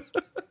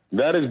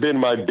 That has been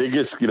my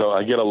biggest,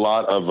 I get a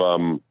lot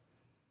of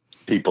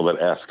people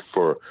that ask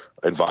for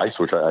advice,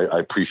 which I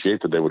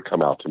appreciate that they would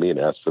come out to me and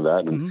ask for that.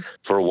 And mm-hmm.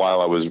 for a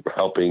while I was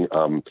helping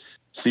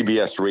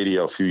CBS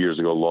Radio a few years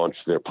ago launch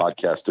their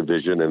podcast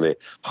division, and they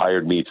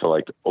hired me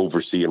to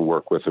oversee and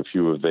work with a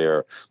few of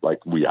their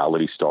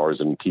reality stars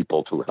and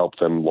people to help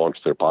them launch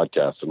their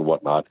podcasts and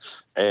whatnot.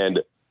 And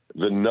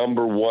the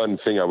number one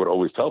thing I would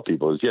always tell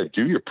people is,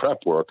 do your prep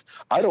work.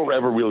 I don't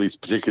ever really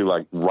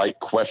particularly write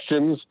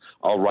questions.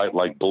 I'll write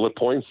bullet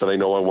points that I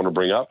know I want to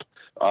bring up.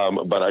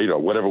 But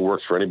whatever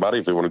works for anybody,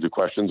 if they want to do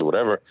questions or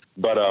whatever.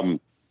 But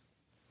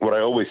what I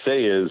always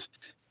say is,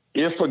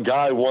 if a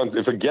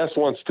guest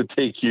wants to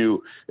take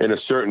you in a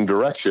certain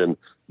direction,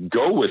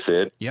 go with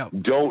it. Yep.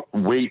 Don't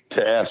wait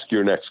to ask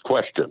your next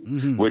question,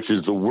 mm-hmm. which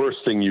is the worst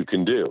thing you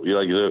can do.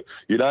 You're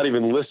not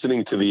even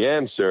listening to the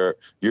answer.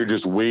 You're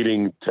just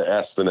waiting to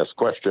ask the next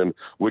question,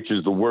 which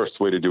is the worst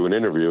way to do an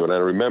interview. And I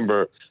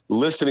remember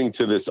listening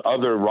to this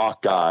other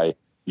rock guy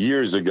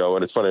years ago,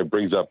 and it's funny, it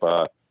brings up,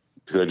 because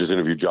I just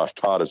interviewed Josh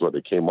Todd is what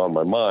that came on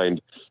my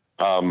mind.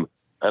 And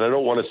I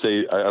don't want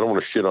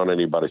to shit on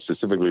anybody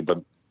specifically,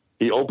 but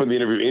he opened the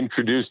interview,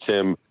 introduced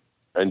him,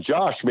 and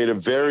Josh made a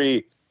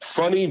very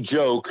funny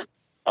joke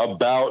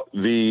about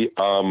the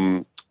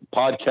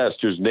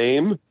podcaster's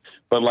name,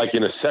 but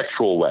in a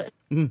sexual way.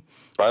 Mm.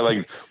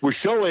 Right? We're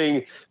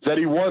showing that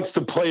he wants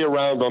to play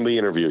around on the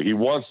interview. He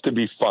wants to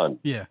be fun.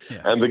 Yeah.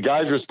 And the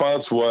guy's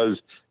response was,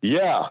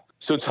 yeah,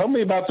 so tell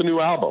me about the new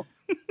album.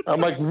 I'm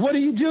like, what are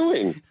you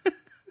doing?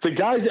 The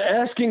guy's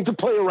asking to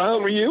play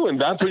around with you, and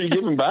that's what you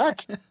give him back?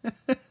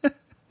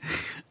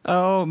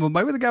 Oh, well,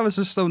 maybe the guy was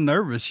just so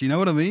nervous. You know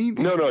what I mean?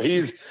 No,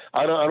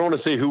 I don't want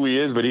to say who he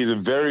is, but he's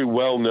a very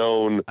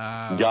well-known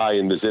guy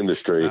in this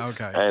industry.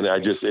 Okay. And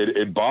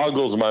it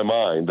boggles my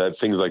mind that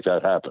things like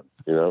that happen,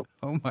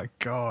 Oh my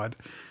God.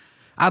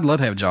 I'd love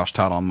to have Josh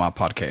Todd on my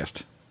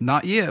podcast.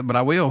 Not yet, but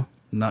I will.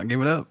 Not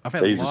give it up. I've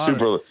had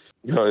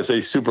it's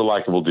a super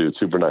likable dude,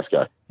 super nice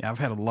guy. Yeah, I've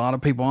had a lot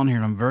of people on here,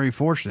 and I'm very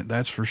fortunate.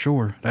 That's for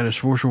sure. That is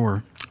for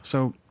sure.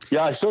 So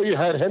yeah, I saw you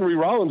had Henry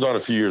Rollins on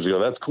a few years ago.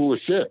 That's cool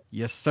as shit.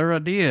 Yes, sir, I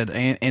did.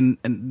 And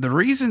the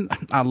reason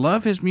I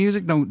love his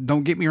music,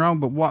 don't get me wrong,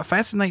 but what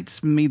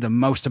fascinates me the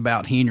most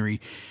about Henry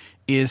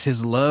is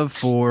his love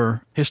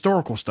for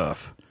historical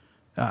stuff.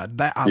 I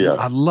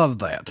love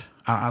that.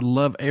 I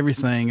love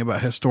everything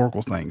about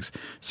historical things,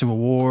 Civil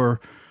War,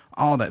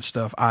 all that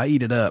stuff. I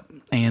eat it up.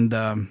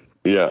 And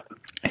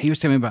he was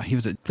telling me about, he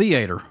was at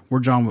theater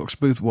where John Wilkes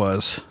Booth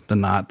was the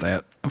night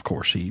that, of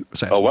course, he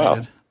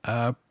assassinated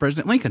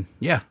President Lincoln.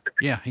 Yeah,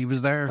 he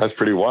was there. That's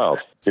pretty wild.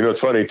 You know, it's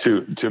funny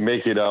to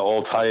make it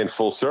all tie in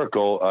full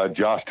circle.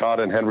 Josh Todd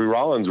and Henry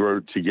Rollins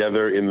were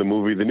together in the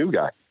movie The New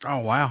Guy. Oh,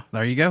 wow.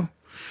 There you go.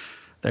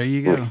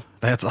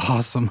 That's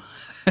awesome.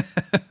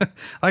 Like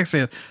I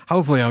said,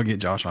 hopefully I'll get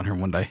Josh on here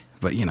one day,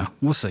 but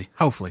we'll see.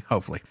 Hopefully.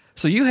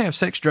 So you have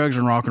Sex, Drugs,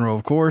 and Rock and Roll,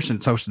 of course, and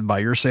it's hosted by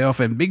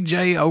yourself and Big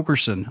J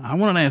Okerson. I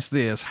want to ask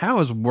this: how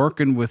is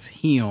working with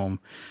him,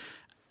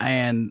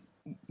 and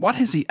what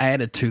has he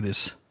added to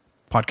this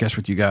podcast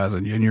with you guys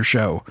and your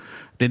show?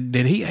 Did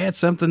he add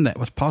something that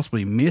was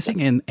possibly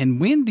missing?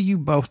 And when do you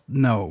both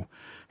know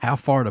how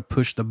far to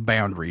push the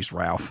boundaries,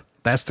 Ralph?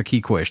 That's the key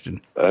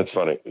question. That's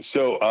funny.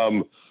 So,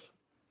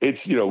 it's,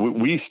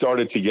 we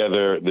started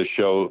together the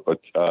show,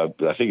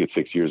 I think it's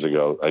 6 years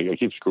ago. I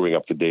keep screwing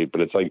up the date, but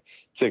it's like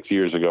 6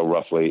 years ago,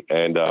 roughly.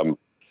 And,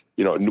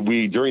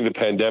 during the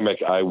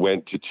pandemic, I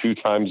went to 2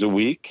 times a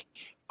week,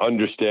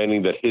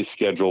 understanding that his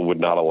schedule would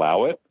not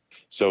allow it.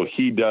 So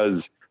he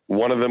does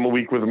one of them a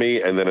week with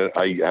me. And then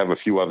I have a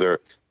few other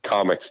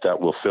comics that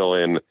will fill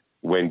in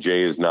when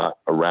Jay is not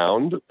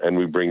around. And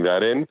we bring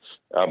them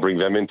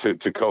in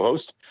to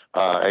co-host.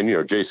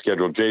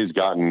 Jay's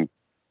gotten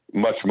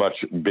much, much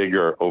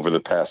bigger over the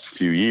past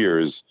few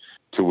years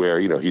to where,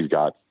 he's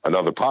got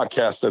another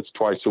podcast that's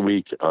once a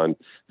week,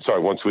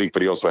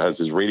 but he also has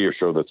his radio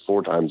show that's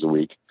 4 times a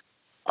week.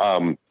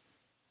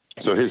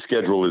 So his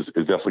schedule is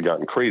definitely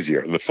gotten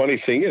crazier. The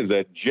funny thing is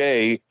that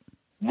Jay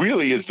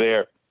really is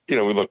there.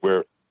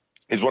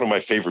 He's one of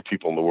my favorite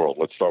people in the world.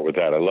 Let's start with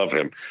that. I love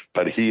him,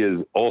 but he is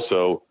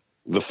also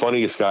the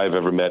funniest guy I've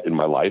ever met in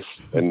my life.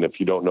 And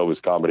if you don't know his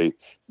comedy,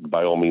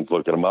 by all means,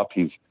 look at him up.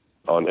 He's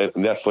on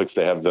Netflix.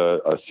 They have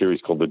a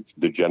series called The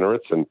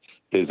Degenerates, and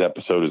his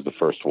episode is the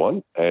first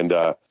one. And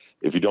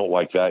if you don't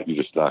like that,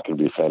 you're just not going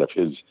to be a fan of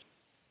his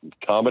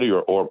comedy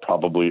or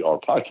probably our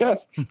podcast.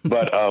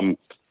 But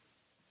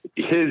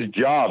his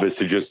job is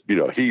to just,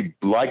 he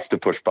likes to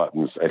push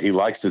buttons and he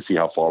likes to see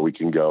how far we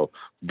can go.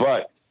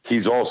 But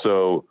he's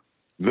also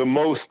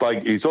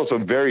he's also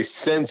a very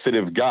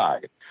sensitive guy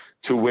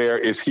to where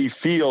if he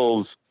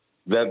feels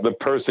that the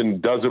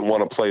person doesn't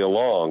want to play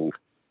along,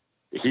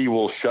 he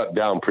will shut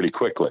down pretty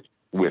quickly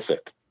with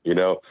it,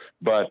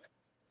 but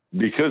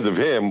because of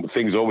him,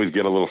 things always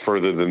get a little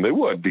further than they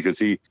would, because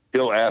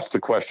he'll ask the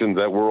questions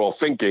that we're all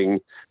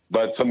thinking,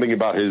 but something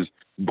about his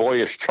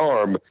boyish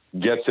charm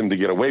gets him to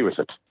get away with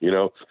it,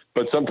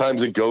 but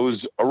sometimes it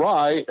goes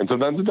awry and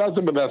sometimes it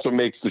doesn't, but that's what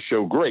makes the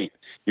show great.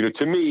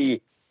 To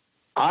me,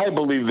 I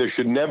believe there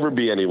should never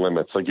be any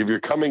limits. Like if you're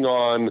coming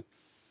on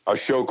a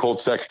show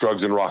called Sex,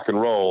 Drugs, and Rock and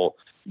Roll,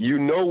 you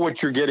know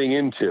what you're getting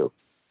into.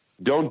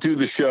 Don't do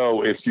the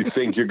show if you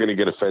think you're going to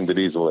get offended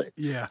easily.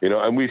 Yeah.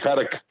 And we've had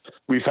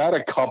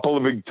a couple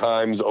of big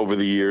times over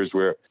the years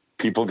where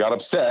people got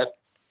upset,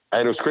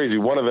 and it was crazy.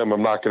 One of them,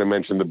 I'm not going to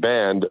mention the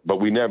band,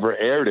 but we never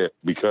aired it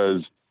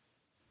because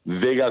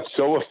they got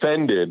so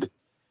offended.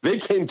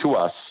 They came to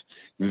us.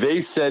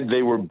 They said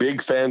they were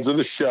big fans of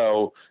the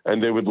show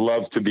and they would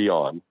love to be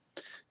on.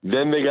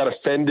 Then they got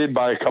offended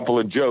by a couple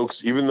of jokes,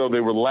 even though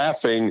they were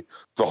laughing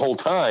the whole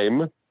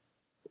time.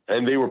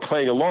 And they were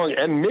playing along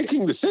and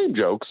making the same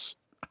jokes.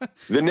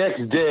 The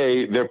next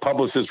day, their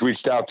publicist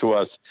reached out to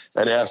us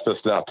and asked us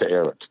not to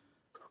air it.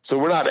 So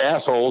we're not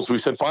assholes.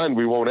 We said, fine,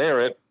 we won't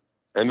air it.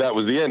 And that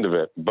was the end of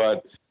it.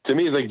 But to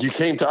me, like, you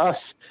came to us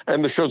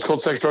and the show's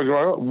called Sex, Drugs, and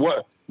Rock and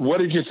Roll. What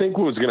did you think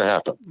was going to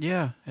happen?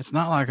 Yeah. It's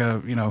not like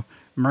a,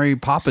 Mary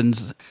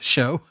Poppins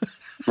show.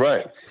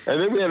 Right. And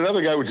then we had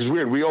another guy, which is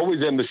weird. We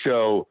always end the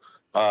show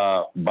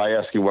by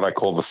asking what I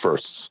call the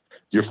firsts.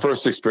 Your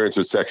first experience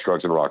with sex,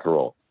 drugs, and rock and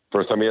roll.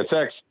 First time you had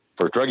sex,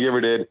 first drug you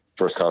ever did,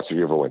 first concert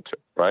you ever went to,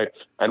 right?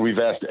 And we've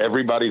asked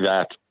everybody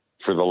that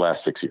for the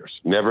last 6 years.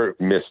 Never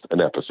missed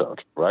an episode,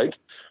 right?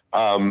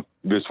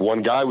 This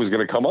one guy was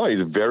going to come on.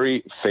 He's a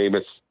very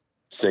famous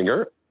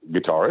singer,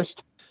 guitarist,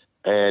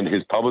 and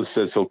his publicist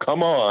says he'll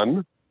come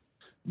on,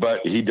 but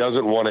he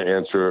doesn't want to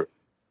answer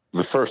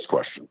the first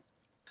question.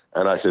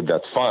 And I said,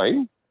 that's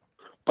fine,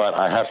 but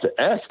I have to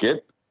ask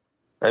it.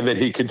 And then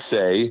he could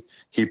say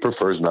he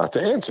prefers not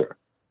to answer.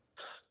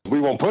 We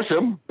won't push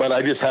him, but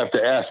I just have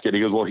to ask it.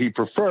 He goes, well, he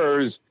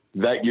prefers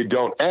that you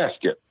don't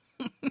ask it.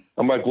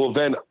 I'm like, well,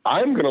 then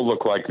I'm going to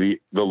look like the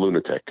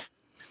lunatic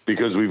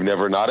because we've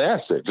never not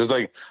asked it. Just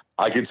like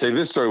I could say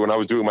this story when I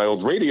was doing my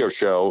old radio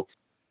show.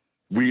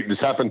 This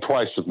happened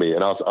twice with me,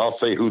 and I'll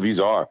say who these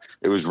are.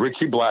 It was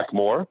Richie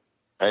Blackmore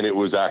and it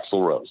was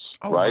Axl Rose,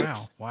 right?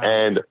 Wow.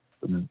 And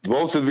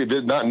both of you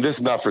did not, and this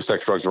is not for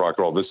Sex, Drugs, and Rock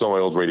and Roll. This is on my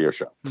old radio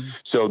show. Mm-hmm.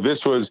 So this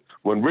was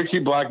when Richie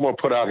Blackmore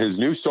put out his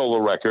new solo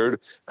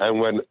record and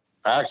when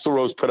Axl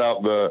Rose put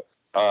out the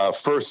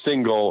first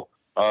single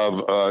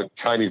of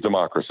Chinese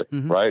Democracy,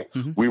 mm-hmm. right?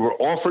 Mm-hmm. We were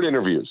offered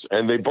interviews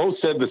and they both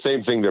said the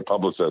same thing, their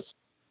publicists.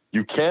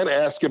 You can't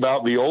ask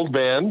about the old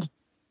band.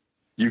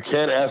 You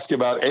can't ask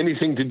about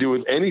anything to do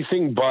with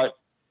anything but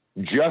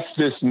just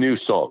this new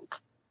song.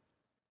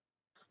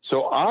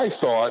 So I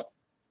thought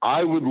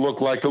I would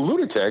look like a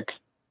lunatic.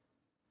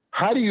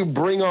 How do you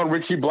bring on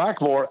Richie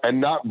Blackmore and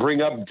not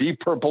bring up Deep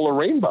Purple or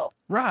Rainbow?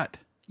 Right.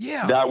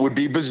 Yeah. That would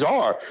be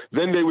bizarre.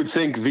 Then they would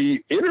think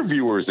the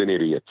interviewer's an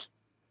idiot,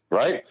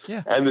 right?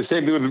 Yeah. And the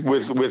same thing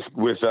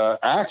with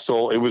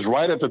Axl. It was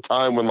right at the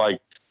time when like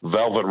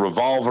Velvet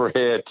Revolver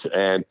hit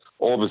and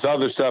all this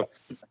other stuff.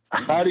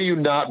 How do you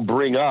not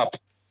bring up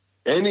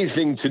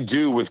anything to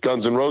do with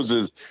Guns N'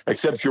 Roses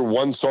except your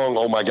one song,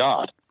 Oh My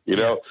God? You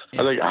know,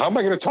 I'm like, how am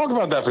I going to talk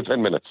about that for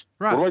 10 minutes?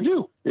 Right. What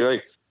do I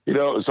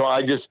do? So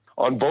I just,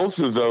 on both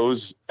of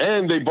those,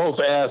 and they both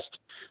asked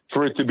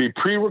for it to be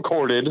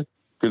pre-recorded,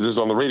 because this is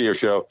on the radio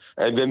show,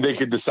 and then they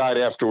could decide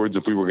afterwards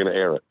if we were going to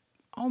air it.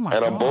 Oh, my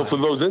God. God. And on both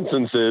of those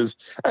instances,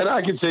 and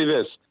I can say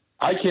this,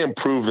 I can't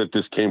prove that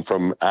this came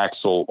from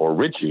Axl or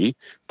Richie,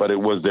 but it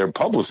was their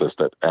publicist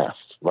that asked,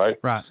 right?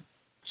 Right.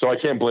 So I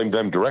can't blame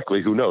them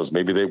directly. Who knows?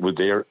 Maybe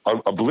they are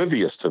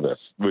oblivious to this,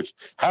 which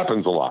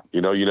happens a lot.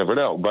 You never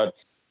know. But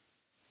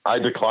I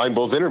declined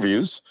both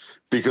interviews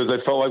because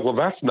I felt like, well,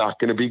 that's not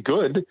going to be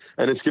good.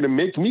 And it's going to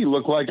make me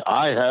look like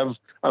I have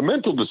a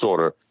mental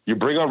disorder. You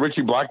bring on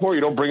Richie Blackmore,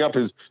 you don't bring up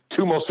his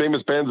two most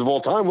famous bands of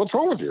all time. What's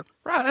wrong with you?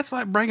 Right. That's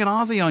like bringing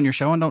Ozzy on your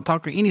show and don't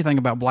talk anything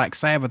about Black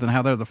Sabbath and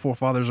how they're the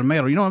forefathers of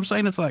metal. You know what I'm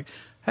saying? It's like,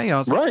 hey,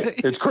 Ozzy. Right.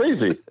 It's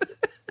crazy.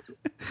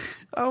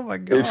 Oh, my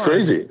God. It's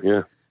crazy.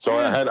 Yeah. So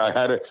I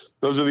had it.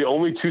 Those are the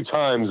only two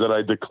times that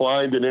I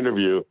declined an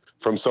interview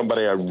from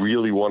somebody I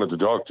really wanted to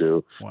talk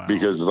to. Wow.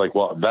 Because it's like,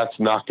 well, that's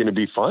not going to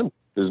be fun.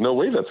 There's no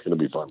way that's going to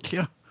be fun.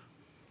 Yeah.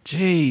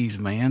 Jeez,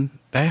 man.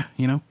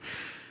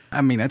 I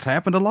mean, that's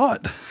happened a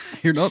lot.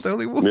 You're not the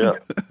only one. Yeah.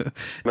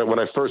 When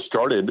I first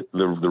started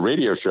the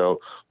radio show,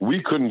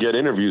 we couldn't get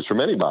interviews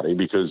from anybody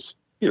because,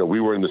 we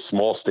were in the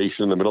small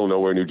station in the middle of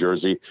nowhere, New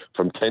Jersey,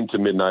 from 10 to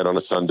midnight on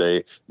a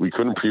Sunday. We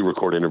couldn't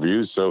pre-record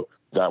interviews. So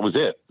that was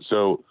it.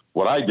 So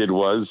what I did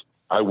was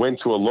I went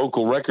to a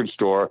local record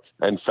store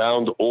and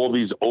found all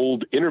these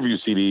old interview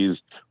CDs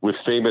with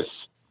famous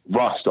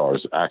rock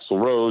stars, Axl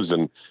Rose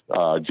and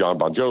John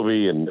Bon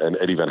Jovi and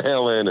Eddie Van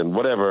Halen and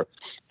whatever.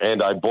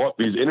 And I bought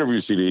these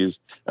interview CDs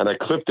and I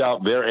clipped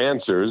out their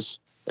answers.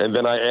 And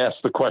then I asked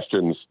the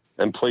questions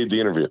and played the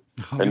interview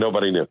and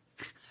nobody knew.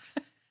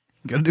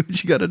 You got to do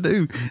what you got to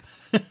do.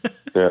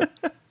 Yeah.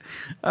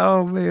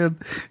 Oh, man.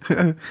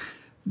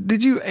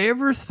 Did you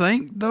ever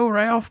think, though,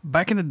 Ralph,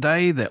 back in the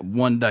day, that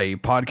one day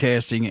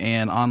podcasting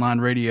and online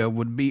radio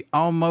would be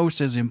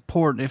almost as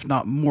important, if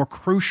not more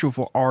crucial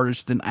for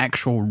artists than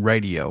actual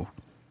radio?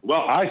 Well,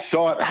 I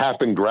saw it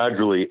happen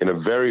gradually in a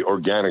very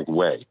organic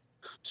way.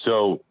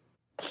 So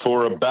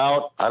for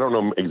about, I don't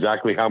know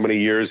exactly how many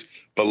years,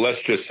 but let's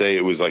just say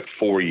it was like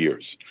 4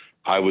 years.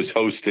 I was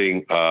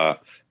hosting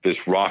this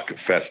rock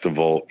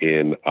festival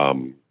in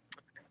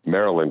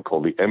Maryland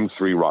called the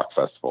M3 Rock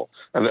Festival.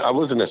 And I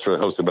wasn't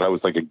necessarily hosting, but I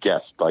was like a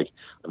guest. Like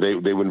they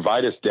would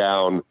invite us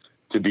down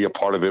to be a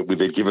part of it.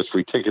 They'd give us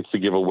free tickets to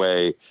give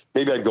away.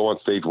 Maybe I'd go on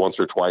stage once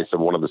or twice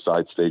on one of the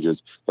side stages.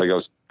 Like I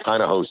was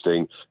kind of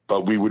hosting,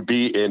 but we would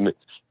be in,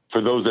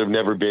 for those that have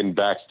never been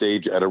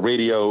backstage at a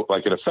radio,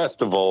 like at a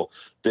festival,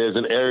 there's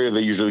an area they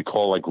usually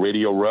call like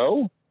Radio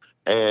Row.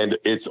 And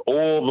it's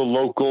all the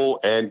local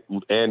and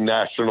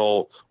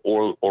national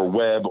or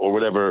web or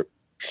whatever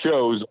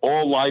shows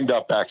all lined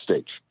up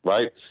backstage,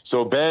 right?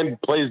 So a band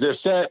plays their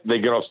set, they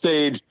get off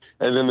stage,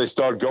 and then they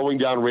start going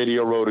down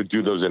Radio Row to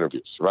do those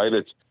interviews, right?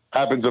 It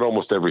happens at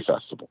almost every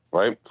festival,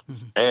 right?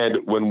 Mm-hmm.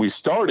 And when we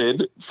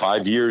started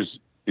 5 years,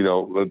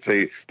 let's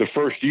say the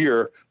first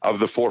year of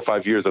the 4 or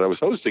 5 years that I was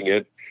hosting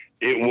it,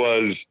 it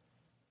was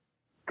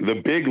the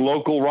big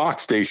local rock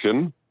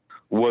station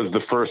was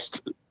the first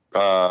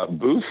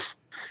booth,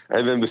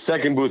 and then the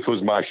second booth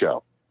was my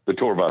show, the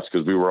tour bus,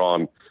 because we were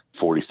on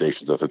 40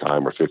 stations at the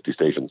time or 50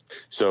 stations.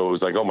 So it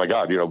was like, oh my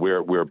God,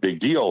 we're a big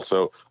deal.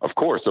 So of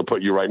course they'll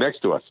put you right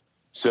next to us.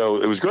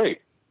 So it was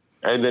great.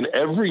 And then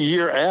every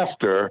year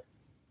after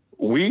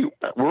we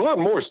were on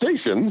more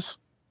stations,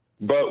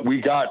 but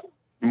we got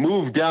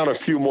moved down a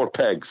few more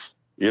pegs,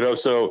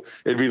 so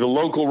it'd be the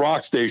local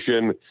rock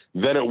station.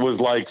 Then it was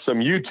like some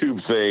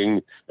YouTube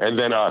thing and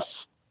then us.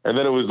 And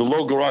then it was the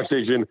local rock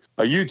station,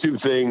 a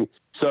YouTube thing,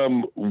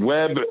 some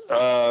web,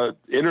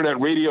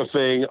 internet radio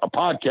thing, a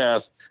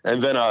podcast,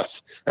 and then us.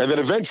 And then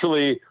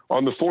eventually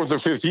on the 4th or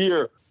 5th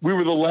year, we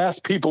were the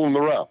last people in the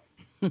row.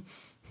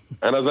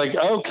 And I was like,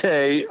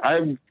 okay,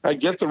 I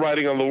get the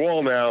writing on the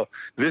wall now.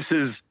 This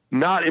is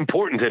not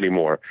important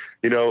anymore,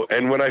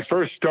 And when I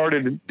first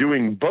started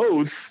doing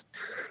both,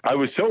 I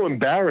was so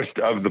embarrassed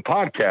of the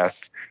podcast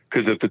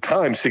because at the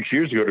time, 6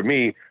 years ago to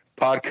me,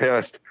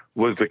 podcast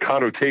was the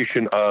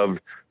connotation of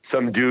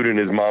some dude in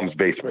his mom's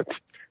basement.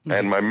 Mm-hmm.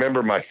 And I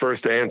remember my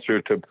first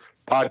answer to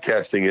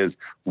podcasting is,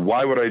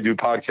 why would I do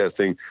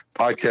podcasting?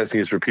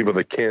 Podcasting is for people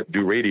that can't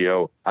do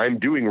radio. I'm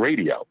doing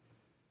radio.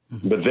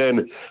 Mm-hmm. But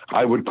then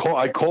I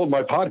called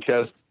my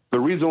podcast. The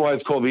reason why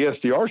it's called the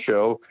SDR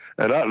show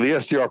and not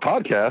the SDR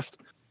podcast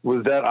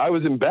was that I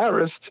was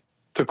embarrassed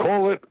to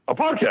call it a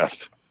podcast.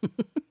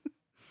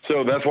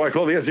 So that's why I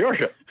called the SDR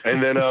show.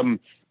 And then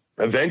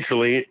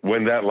eventually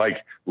when that like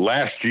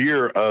last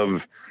year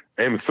of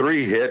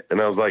M3 hit,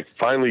 and I was like,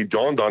 finally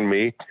dawned on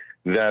me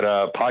that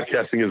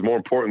podcasting is more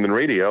important than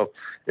radio,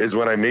 is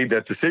when I made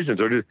that decision.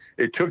 So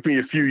it took me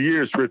a few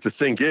years for it to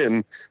sink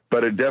in,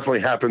 but it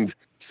definitely happened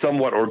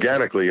somewhat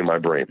organically in my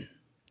brain.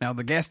 Now,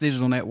 the Gas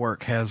Digital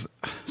Network has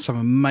some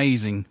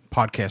amazing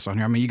podcasts on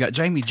here. I mean, you got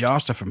Jamie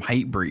Josta from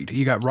Hatebreed.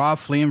 You got Rob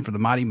Flynn from The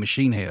Mighty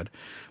Machine Head.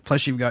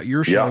 Plus, you've got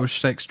your show,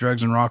 Sex,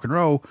 Drugs, and Rock and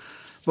Roll.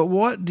 But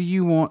what do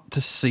you want to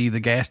see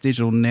the Gas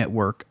Digital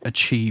Network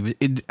achieve?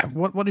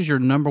 What is your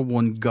number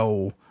one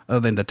goal other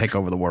than to take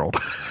over the world?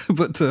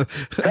 But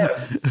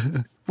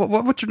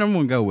what's your number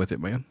one goal with it,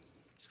 man?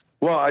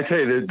 Well, I tell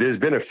you, there's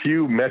been a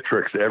few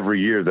metrics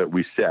every year that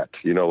we set.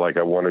 You know, like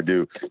I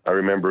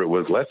remember it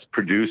was, let's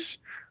produce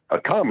a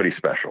comedy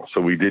special.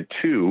 So we did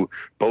 2,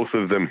 both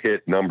of them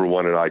hit number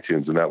 1 at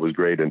iTunes, and that was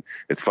great. And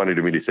it's funny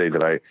to me to say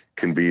that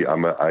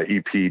I'm a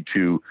EP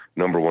to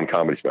number 1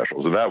 comedy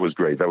special. So that was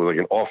great. That was like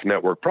an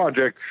off-network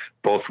project.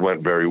 Both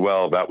went very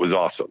well. That was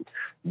awesome.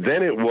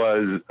 Then it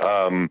was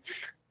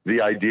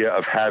the idea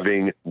of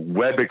having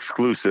web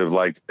exclusive,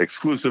 like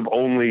exclusive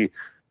only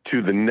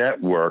to the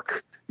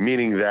network,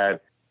 meaning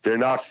that they're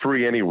not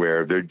free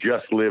anywhere. They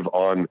just live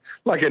on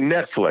like a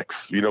Netflix,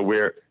 you know,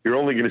 where you're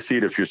only going to see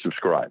it if you're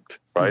subscribed,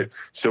 right?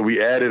 So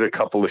we added a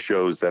couple of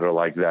shows that are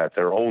like that.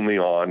 They're only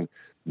on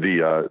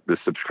the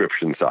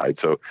subscription side.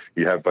 So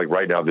you have, like,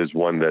 right now there's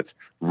one that's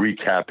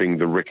recapping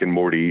the Rick and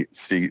Morty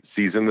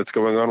season that's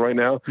going on right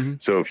now. Mm-hmm.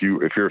 So if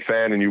you're a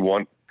fan and you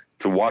want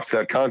to watch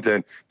that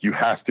content, you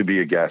have to be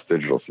a Gas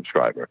Digital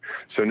subscriber.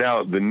 So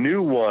now the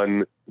new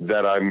one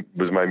that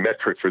was my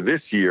metric for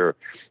this year,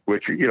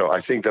 which, you know,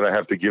 I think that I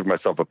have to give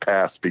myself a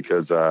pass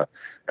because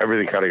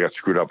everything kind of got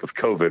screwed up with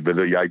COVID. But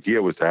the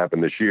idea was to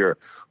happen this year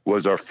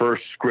was our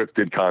first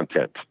scripted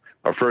content,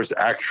 our first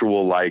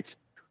actual, like,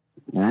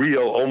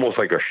 real, almost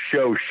like a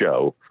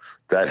show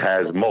that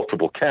has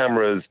multiple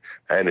cameras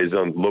and is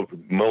on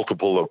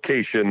multiple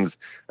locations.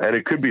 And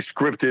it could be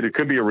scripted. It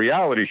could be a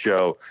reality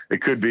show.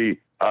 It could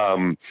be,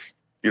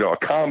 a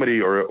comedy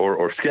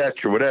or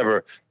sketch or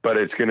whatever, but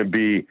it's going to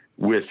be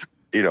with,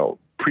 you know,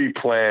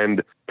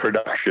 pre-planned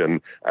production,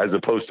 as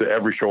opposed to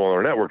every show on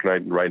our network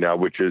right now,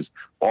 which is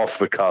off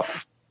the cuff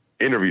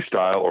interview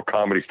style or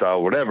comedy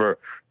style, whatever,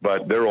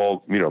 but they're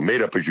all, you know,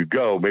 made up as you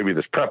go. Maybe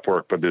there's prep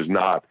work, but there's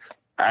not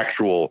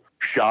actual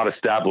shot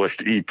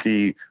established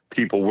EP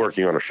people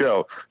working on a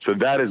show. So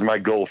that is my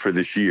goal for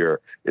this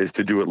year, is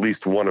to do at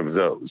least one of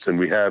those. And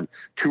we have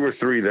 2 or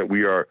 3 that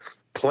we are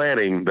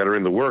planning that are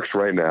in the works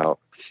right now.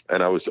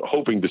 And I was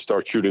hoping to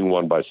start shooting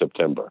one by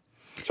September.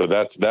 So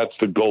that's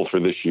the goal for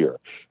this year.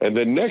 And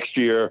then next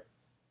year,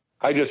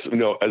 I just, you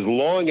know, as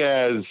long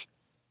as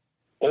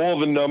all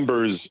the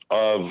numbers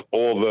of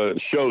all the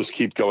shows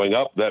keep going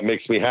up, that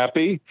makes me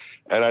happy.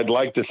 And I'd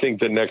like to think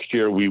that next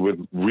year we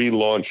would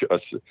relaunch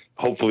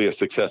hopefully a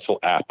successful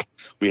app.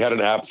 We had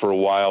an app for a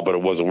while, but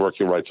it wasn't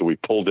working right. So we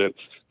pulled it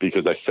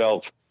because I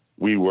felt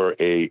we were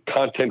a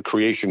content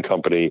creation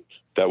company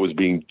that was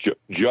being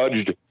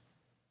judged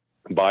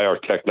by our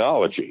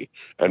technology,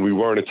 and we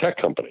weren't a tech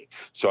company.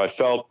 So I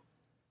felt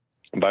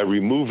by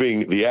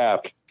removing the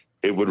app,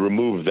 it would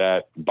remove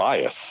that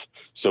bias.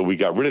 So we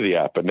got rid of the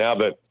app. But now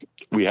that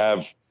we have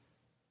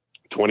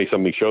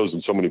 20-something shows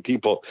and so many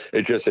people,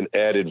 it's just an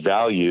added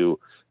value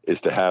is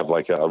to have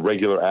like a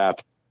regular app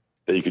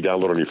that you could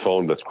download on your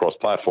phone that's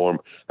cross-platform.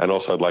 And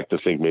also I'd like to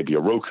think maybe a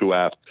Roku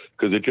app,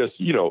 because it just,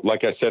 you know,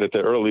 like I said at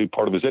the early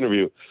part of this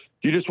interview,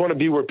 you just want to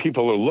be where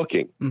people are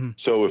looking. Mm-hmm.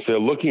 So if they're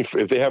looking for,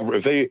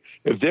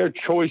 if their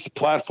choice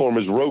platform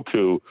is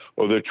Roku,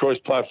 or their choice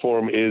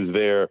platform is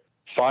their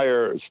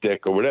Fire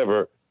Stick or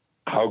whatever,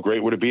 how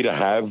great would it be to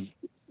have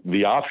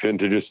the option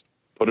to just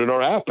put in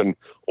our app and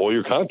all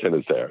your content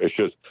is there? It's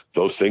just,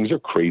 those things are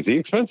crazy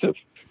expensive,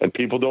 and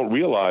people don't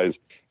realize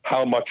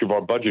how much of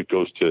our budget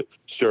goes to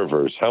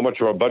servers, how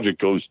much of our budget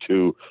goes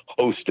to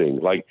hosting.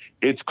 Like,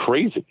 it's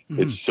crazy.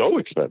 Mm-hmm. It's so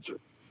expensive.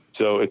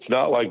 So it's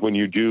not like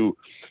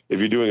if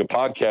you're doing a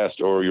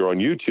podcast or you're on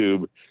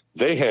YouTube,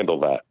 they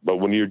handle that. But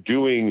when you're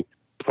doing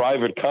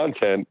private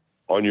content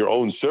on your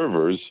own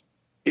servers,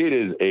 it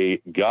is a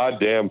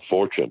goddamn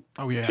fortune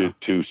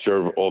to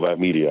serve all that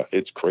media.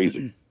 It's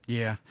crazy.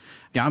 Yeah.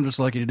 Yeah, I'm just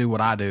lucky to do what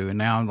I do. And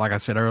now, like I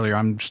said earlier,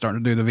 I'm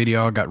starting to do the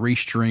video. I got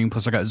Restream,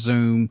 plus I got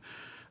Zoom.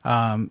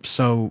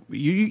 So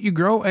you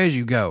grow as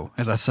you go,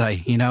 as I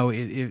say. You know,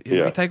 it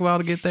may take a while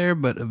to get there,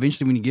 but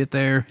eventually when you get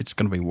there, it's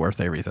going to be worth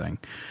everything.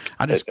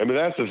 I mean,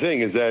 that's the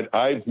thing, is that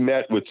I've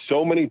met with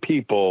so many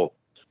people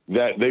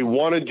that they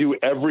want to do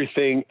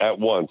everything at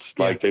once.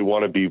 Like, they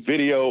want to be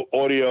video,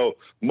 audio,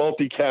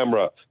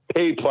 multi-camera,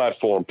 paid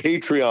platform,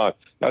 Patreon.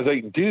 I was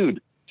like,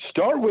 dude,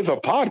 start with a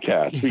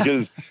podcast,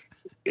 because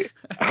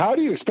how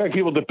do you expect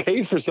people to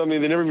pay for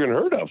something they never even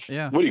heard of?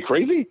 Yeah. What, are you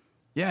crazy?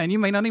 Yeah, and you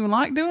may not even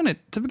like doing it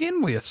to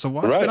begin with. So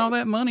why spend all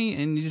that money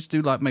and you just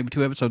do like maybe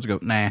 2 episodes ago?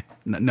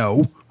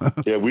 No.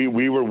 Yeah,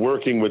 we were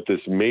working with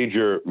this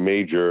major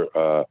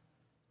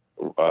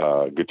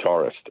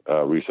guitarist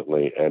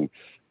recently, and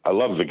I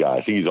love the guy.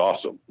 I think he's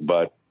awesome.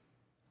 But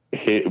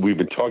we've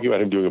been talking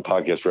about him doing a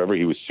podcast forever.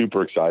 He was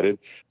super excited,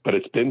 but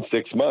it's been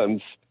 6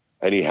 months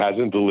and he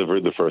hasn't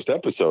delivered the first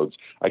episodes.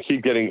 I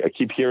keep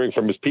hearing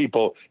from his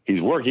people,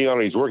 he's working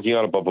on it,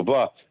 blah, blah,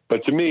 blah.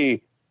 But to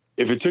me,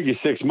 if it took you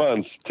 6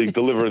 months to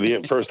deliver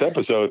the first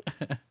episode,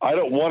 I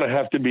don't want to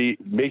have to be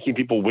making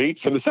people wait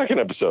for the second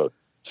episode.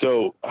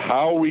 So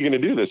how are we going to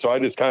do this? So I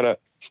just kind of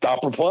stop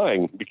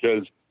replying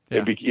because you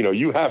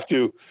have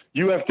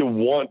to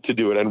want to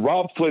do it. And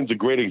Rob Flynn's a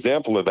great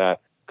example of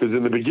that, because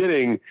in the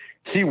beginning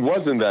he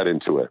wasn't that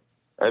into it,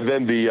 and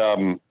then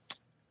the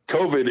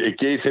COVID, it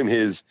gave him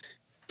his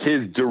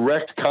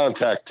direct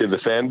contact to the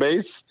fan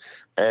base.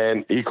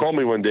 And he called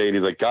me one day and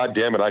he's like, God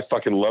damn it, I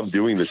fucking love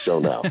doing the show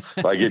now.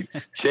 Like, it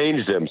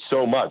changed him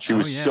so much. He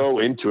was so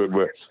into it.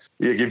 Where,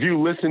 if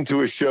you listen to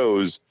his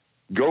shows,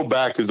 go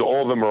back, because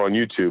all of them are on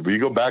YouTube. But you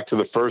go back to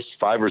the first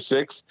 5 or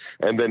 6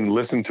 and then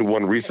listen to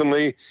one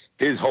recently,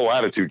 his whole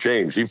attitude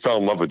changed. He fell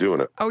in love with doing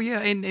it. Oh, yeah.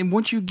 And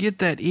once you get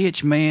that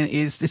itch, man,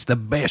 it's the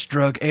best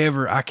drug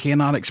ever. I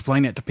cannot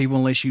explain it to people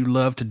unless you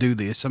love to do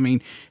this. I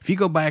mean, if you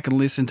go back and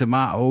listen to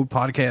my old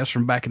podcast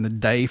from back in the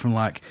day, from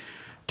like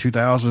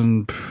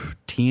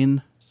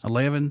 2010,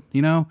 11,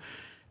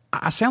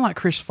 I sound like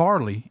Chris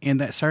Farley in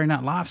that Saturday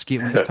Night Live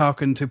skit when he's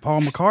talking to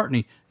Paul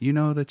McCartney. You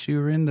know that you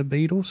were in the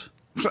Beatles?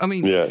 I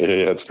mean, yeah,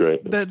 that's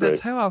great.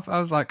 That's how I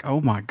was like,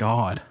 oh my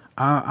God,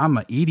 I'm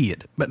an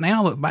idiot. But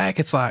now I look back,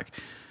 it's like,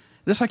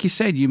 just like you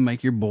said, you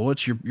make your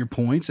bullets, your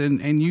points,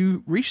 and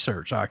you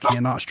research. I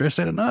cannot stress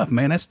that enough,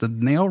 man. That's the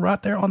nail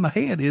right there on the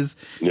head, is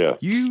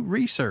you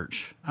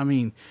research. I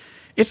mean,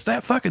 it's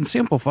that fucking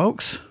simple,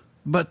 folks.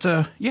 But,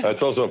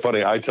 That's also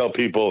funny. I tell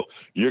people,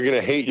 you're going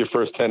to hate your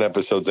first 10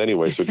 episodes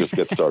anyway, so just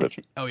get started.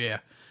 Oh, yeah.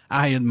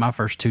 I hated my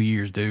first 2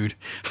 years, dude.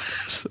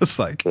 It's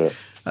like...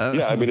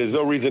 I mean, there's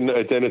no reason,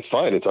 then it's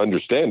fine. It's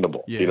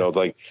understandable,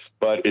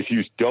 but if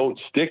you don't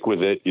stick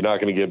with it, you're not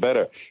going to get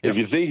better. Yep. If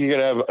you think you're going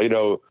to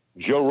have,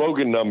 Joe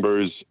Rogan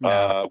numbers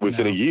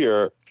within a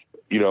year,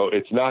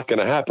 it's not going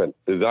to happen.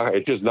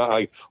 It's just not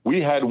like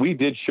we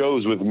did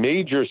shows with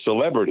major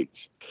celebrities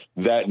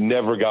that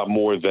never got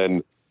more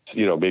than,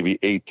 maybe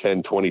 8,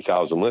 10,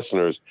 20,000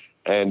 listeners.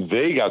 And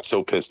they got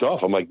so pissed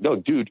off. I'm like, no,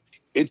 dude,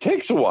 it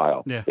takes a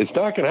while. Yeah. It's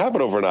not going to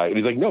happen overnight. And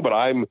he's like, no, but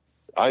I'm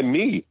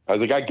me. I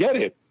was like, I get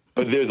it.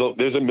 But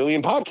there's a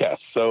million podcasts.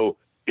 So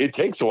it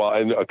takes a while.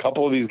 And a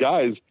couple of these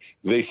guys,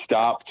 they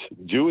stopped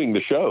doing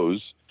the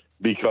shows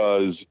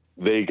because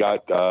they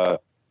got,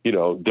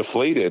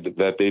 deflated,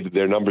 that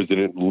their numbers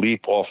didn't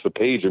leap off the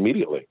page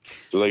immediately.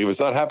 So like, if it's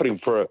not happening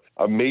for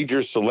a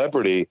major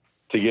celebrity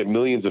to get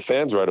millions of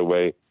fans right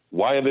away,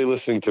 why are they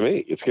listening to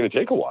me? It's going to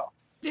take a while.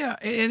 Yeah.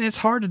 And it's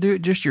hard to do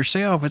it just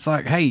yourself. It's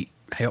like, hey,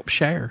 help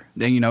share.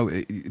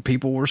 Then,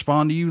 people will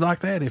respond to you like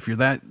that if you're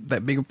that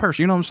big of a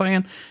person. You know what I'm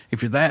saying?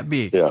 If you're that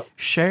big,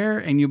 share,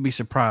 and you'll be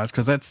surprised,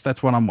 because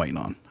that's what I'm waiting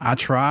on. I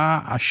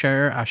try, I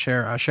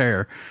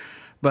share.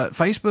 But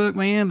Facebook,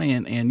 man,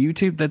 and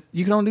YouTube, that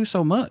you can only do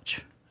so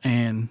much.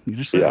 And you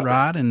just let it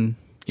ride and,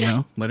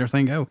 let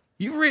everything go.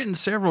 You've written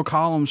several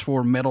columns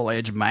for Metal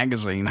Edge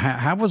magazine.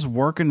 How was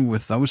working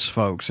with those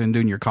folks and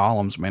doing your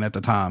columns, man, at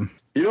the time?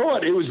 You know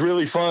what? It was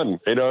really fun.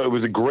 It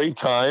was a great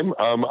time.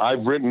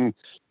 I've written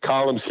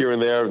columns here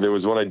and there. There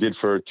was one I did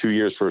for 2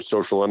 years for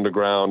Social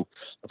Underground,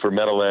 for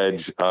Metal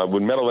Edge.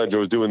 When Metal Edge, I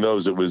was doing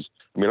those, I don't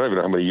even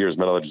know how many years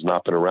Metal Edge has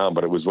not been around,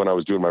 but it was when I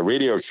was doing my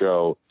radio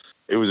show.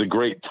 It was a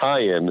great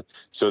tie-in.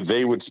 So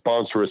they would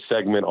sponsor a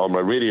segment on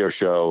my radio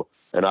show,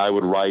 and I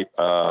would write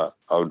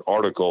an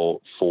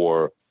article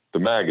for the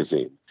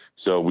magazine.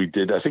 So I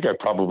think I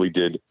probably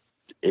did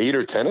 8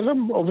 or 10 of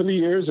them over the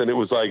years. And it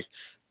was like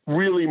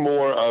really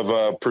more of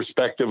a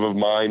perspective of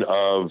mine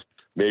of,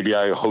 maybe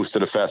I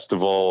hosted a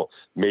festival,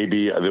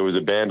 maybe there was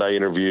a band I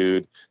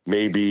interviewed,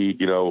 maybe,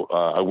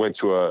 I went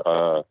to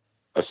a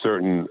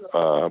certain,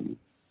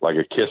 like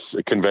a KISS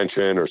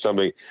convention or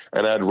something,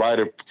 and I'd write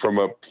it from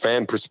a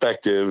fan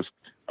perspective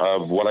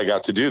of what I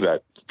got to do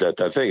that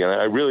thing. And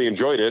I really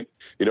enjoyed it,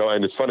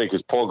 and it's funny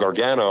because Paul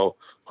Gargano,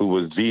 who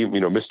was the,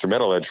 Mr.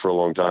 Metal Edge for a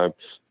long time,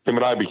 him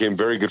and I became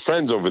very good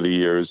friends over the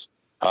years,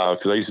 because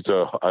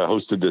I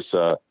hosted this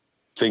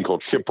thing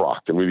called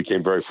Shiprocked, and we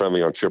became very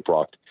friendly on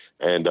Shiprocked.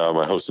 And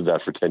I hosted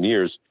that for 10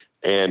 years.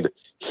 And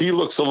he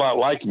looks a lot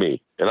like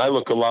me, and I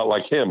look a lot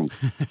like him.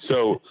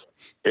 So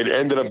it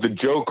ended up, the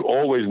joke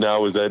always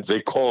now is that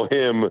they call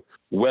him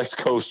West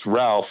Coast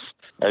Ralph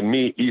and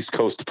me East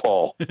Coast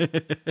Paul.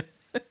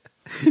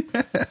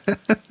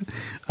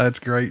 That's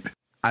great.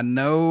 I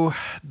know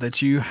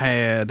that you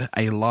had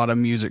a lot of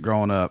music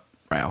growing up,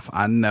 Ralph.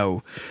 I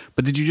know.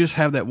 But did you just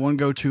have that one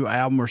go-to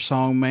album or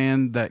song,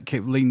 man, that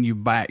kept leading you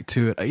back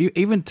to it?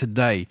 Even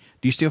today,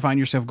 do you still find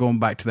yourself going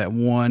back to that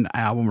one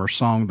album or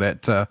song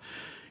that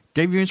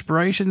gave you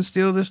inspiration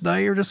still this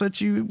day, or just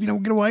let you,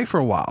 get away for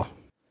a while?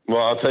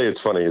 Well, I'll tell you,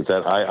 it's funny, is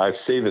that I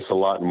say this a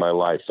lot in my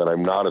life, that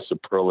I'm not a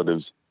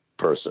superlatives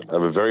person. I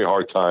have a very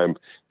hard time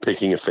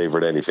picking a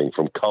favorite anything,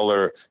 from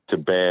color to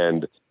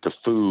band to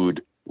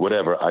food,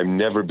 whatever. I've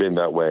never been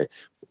that way.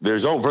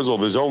 First of all,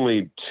 there's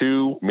only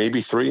 2,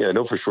 maybe 3, I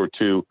know for sure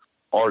 2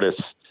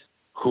 artists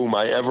whom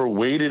I ever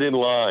waited in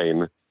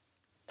line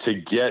to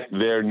get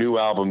their new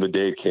album the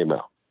day it came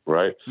out,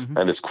 right?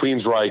 And it's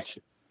Queensryche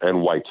and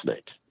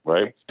Whitesnake,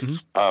 right?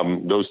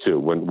 Those two.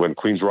 When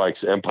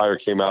Queensryche's Empire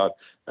came out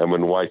and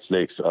when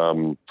Whitesnake's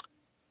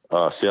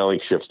Sailing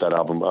Ships, that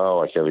album,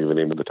 I can't think of the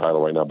name of the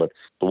title right now, but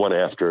the one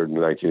after the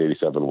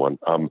 1987 one,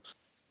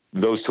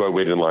 those two I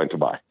waited in line to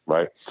buy,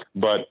 right?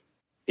 But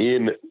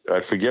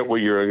I forget what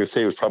year, I'm going to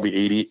say it was probably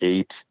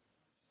 88,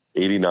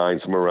 89,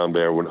 somewhere around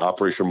there, when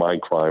Operation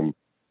Mindcrime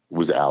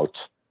was out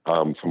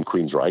from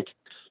Queensryche.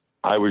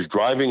 I was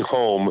driving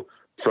home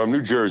from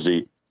New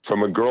Jersey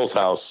from a girl's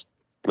house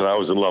that I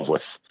was in love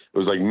with. It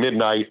was like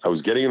midnight. I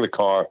was getting in the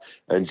car,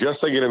 and just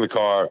as I get in the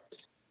car,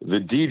 the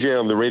DJ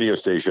on the radio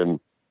station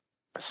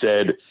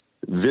said,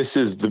 "This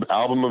is the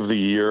album of the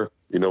year,"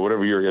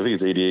 whatever year, I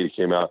think it's 88 it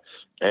came out,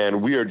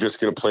 and we are just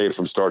going to play it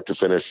from start to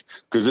finish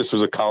because this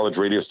was a college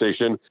radio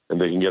station and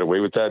they can get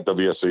away with that,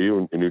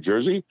 WSOU in New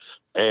Jersey.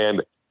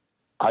 And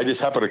I just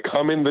happened to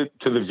come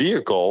to the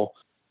vehicle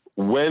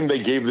when they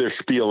gave their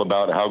spiel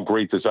about how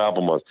great this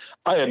album was.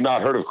 I had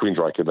not heard of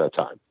Queensryche at that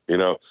time,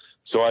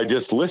 so I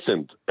just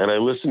listened, and I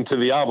listened to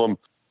the album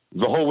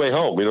the whole way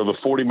home. The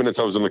 40 minutes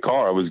I was in the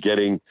car, I was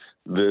getting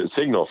the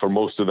signal for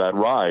most of that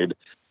ride.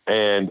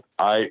 And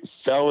I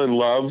fell in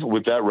love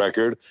with that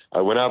record.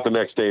 I went out the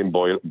next day and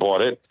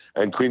bought it,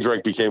 and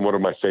Queensryche became one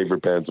of my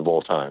favorite bands of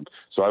all time.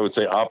 So I would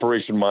say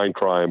Operation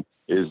Mindcrime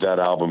is that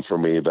album for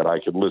me that I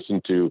could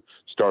listen to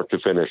start to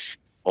finish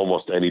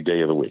almost any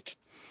day of the week.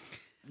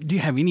 Do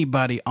you have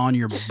anybody on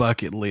your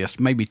bucket list,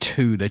 maybe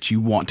two, that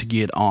you want to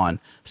get on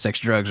Sex,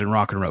 Drugs, and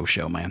Rock and Roll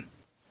Show, man?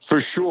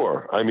 For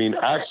sure. I mean,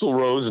 Axl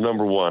Rose,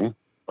 number one,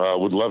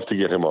 would love to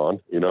get him on.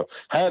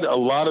 Had a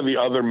lot of the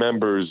other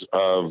members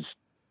of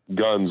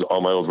Guns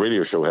on my old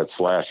radio show, had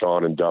Slash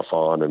on and Duff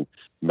on and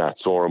Matt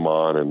Sorum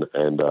on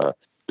and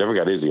never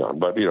got Izzy on,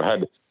 but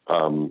had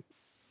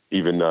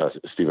even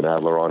Steven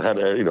Adler on, had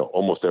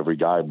almost every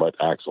guy but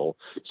Axl.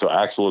 So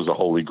Axl is a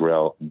holy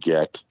grail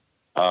get.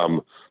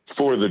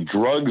 For the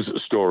drugs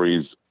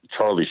stories,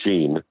 Charlie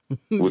Sheen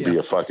would be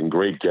a fucking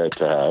great get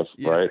to have,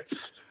 right?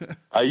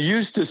 I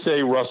used to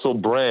say Russell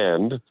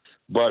Brand,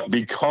 but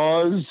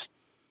because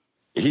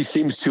he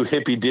seems too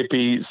hippy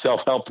dippy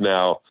self-help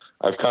now,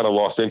 I've kind of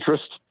lost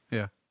interest.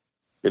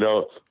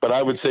 But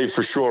I would say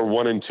for sure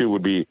 1 and 2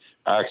 would be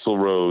Axl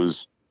Rose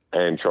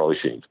and Charlie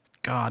Sheen.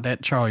 God,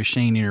 that Charlie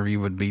Sheen interview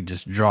would be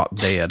just drop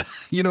dead.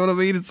 You know what I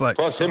mean? It's like,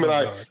 plus him and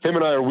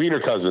I are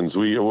wiener cousins.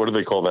 What do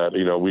they call that?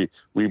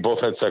 We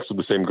both had sex with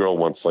the same girl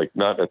once, like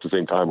not at the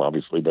same time,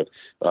 obviously, but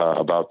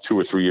about 2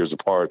 or 3 years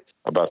apart.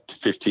 About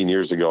 15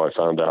 years ago, I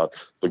found out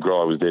the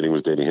girl I was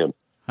dating him.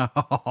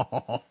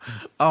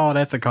 Oh,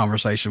 that's a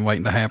conversation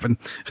waiting to happen.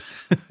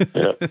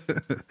 Yeah.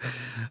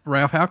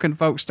 Ralph, how can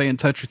folks stay in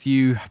touch with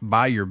you,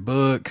 buy your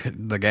book,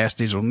 the Gas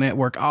Digital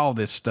Network, all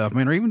this stuff,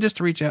 man, or even just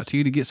to reach out to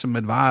you to get some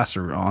advice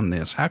on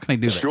this? How can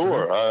they do that?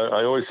 Sure.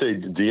 I always say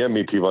DM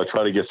me people. I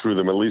try to get through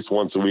them at least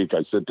once a week.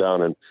 I sit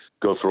down and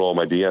go through all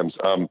my DMs.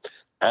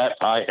 At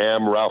I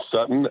am Ralph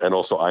Sutton, and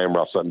also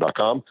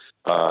IamRalphSutton.com.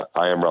 I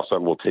am Ralph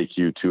Sutton will take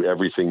you to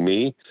everything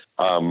me.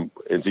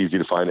 It's easy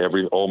to find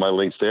all my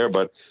links there,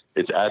 but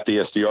it's at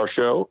the SDR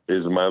show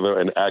is my other,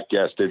 and at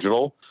Gas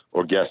Digital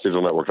or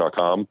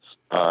GasDigitalNetwork.com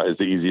is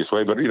the easiest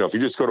way. But if you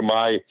just go to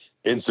my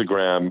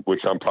Instagram,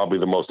 which I'm probably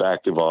the most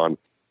active on,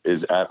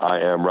 is at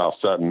I am Ralph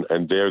Sutton,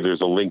 and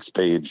there's a links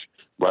page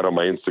right on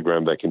my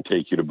Instagram that can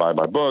take you to buy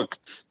my book,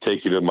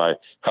 take you to my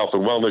health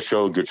and wellness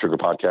show, Good Sugar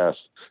Podcast,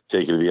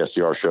 take you to the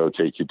SDR show,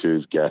 take you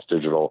to Gas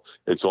Digital.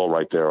 It's all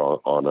right there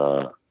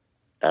on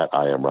at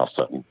I am Ralph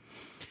Sutton.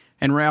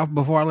 And Ralph,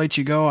 before I let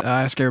you go,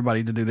 I ask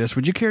everybody to do this.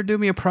 Would you care to do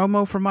me a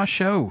promo for my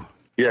show?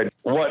 Yeah.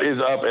 What is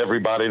up,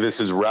 everybody? This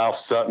is Ralph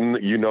Sutton.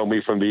 You know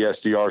me from the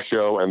SDR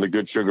show and the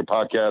Good Sugar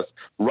Podcast.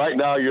 Right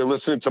now, you're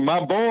listening to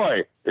my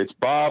boy. It's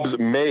BODS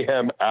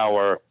Mayhem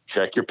Hour.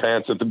 Check your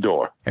pants at the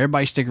door.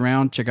 Everybody stick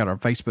around. Check out our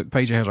Facebook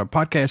page. It has our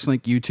podcast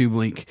link, YouTube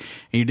link,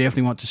 and you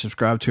definitely want to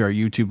subscribe to our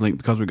YouTube link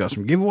because we got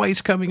some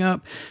giveaways coming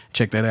up.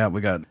 Check that out.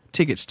 We got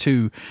tickets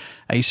to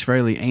Ace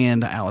Frehley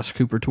and Alice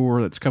Cooper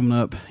tour that's coming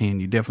up,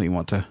 and you definitely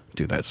want to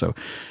do that. So,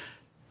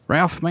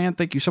 Ralph, man,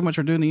 thank you so much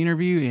for doing the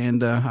interview,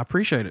 and I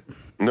appreciate it.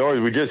 No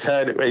worries. We just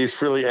had Ace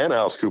Frehley and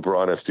Alice Cooper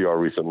on SDR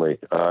recently.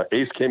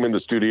 Ace came in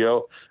the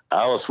studio.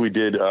 Alice we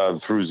did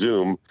through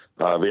Zoom.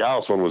 The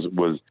Alice one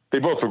was they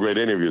both were great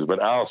interviews,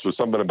 but Alice was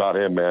something about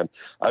him, man.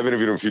 I've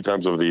interviewed him a few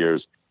times over the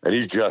years, and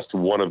he's just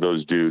one of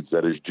those dudes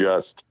that is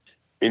just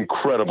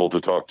incredible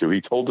to talk to.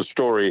 He told a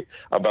story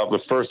about the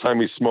first time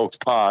he smoked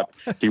pot.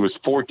 He was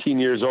 14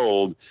 years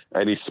old,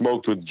 and he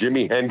smoked with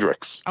Jimi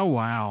Hendrix. Oh,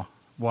 wow.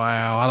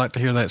 Wow. I like to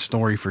hear that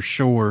story for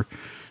sure.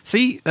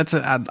 See,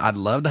 I'd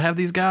love to have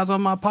these guys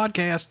on my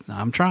podcast.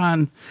 I'm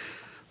trying.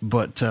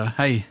 But,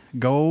 hey,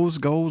 goals.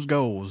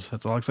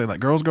 That's all I can say. Like,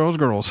 girls.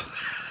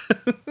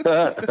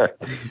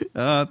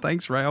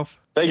 Thanks, Ralph.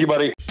 Thank you,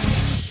 buddy.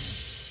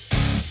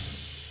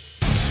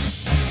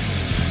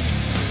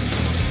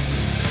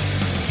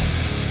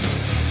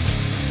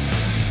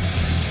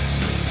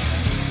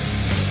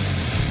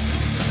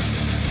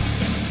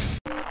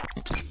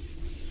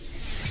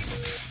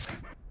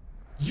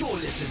 You're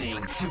listening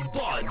listening to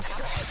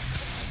BODS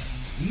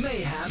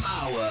Mayhem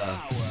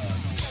Hour.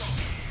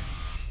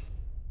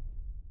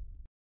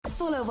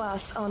 Follow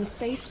us on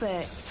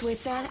Facebook,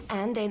 Twitter,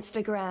 and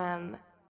Instagram.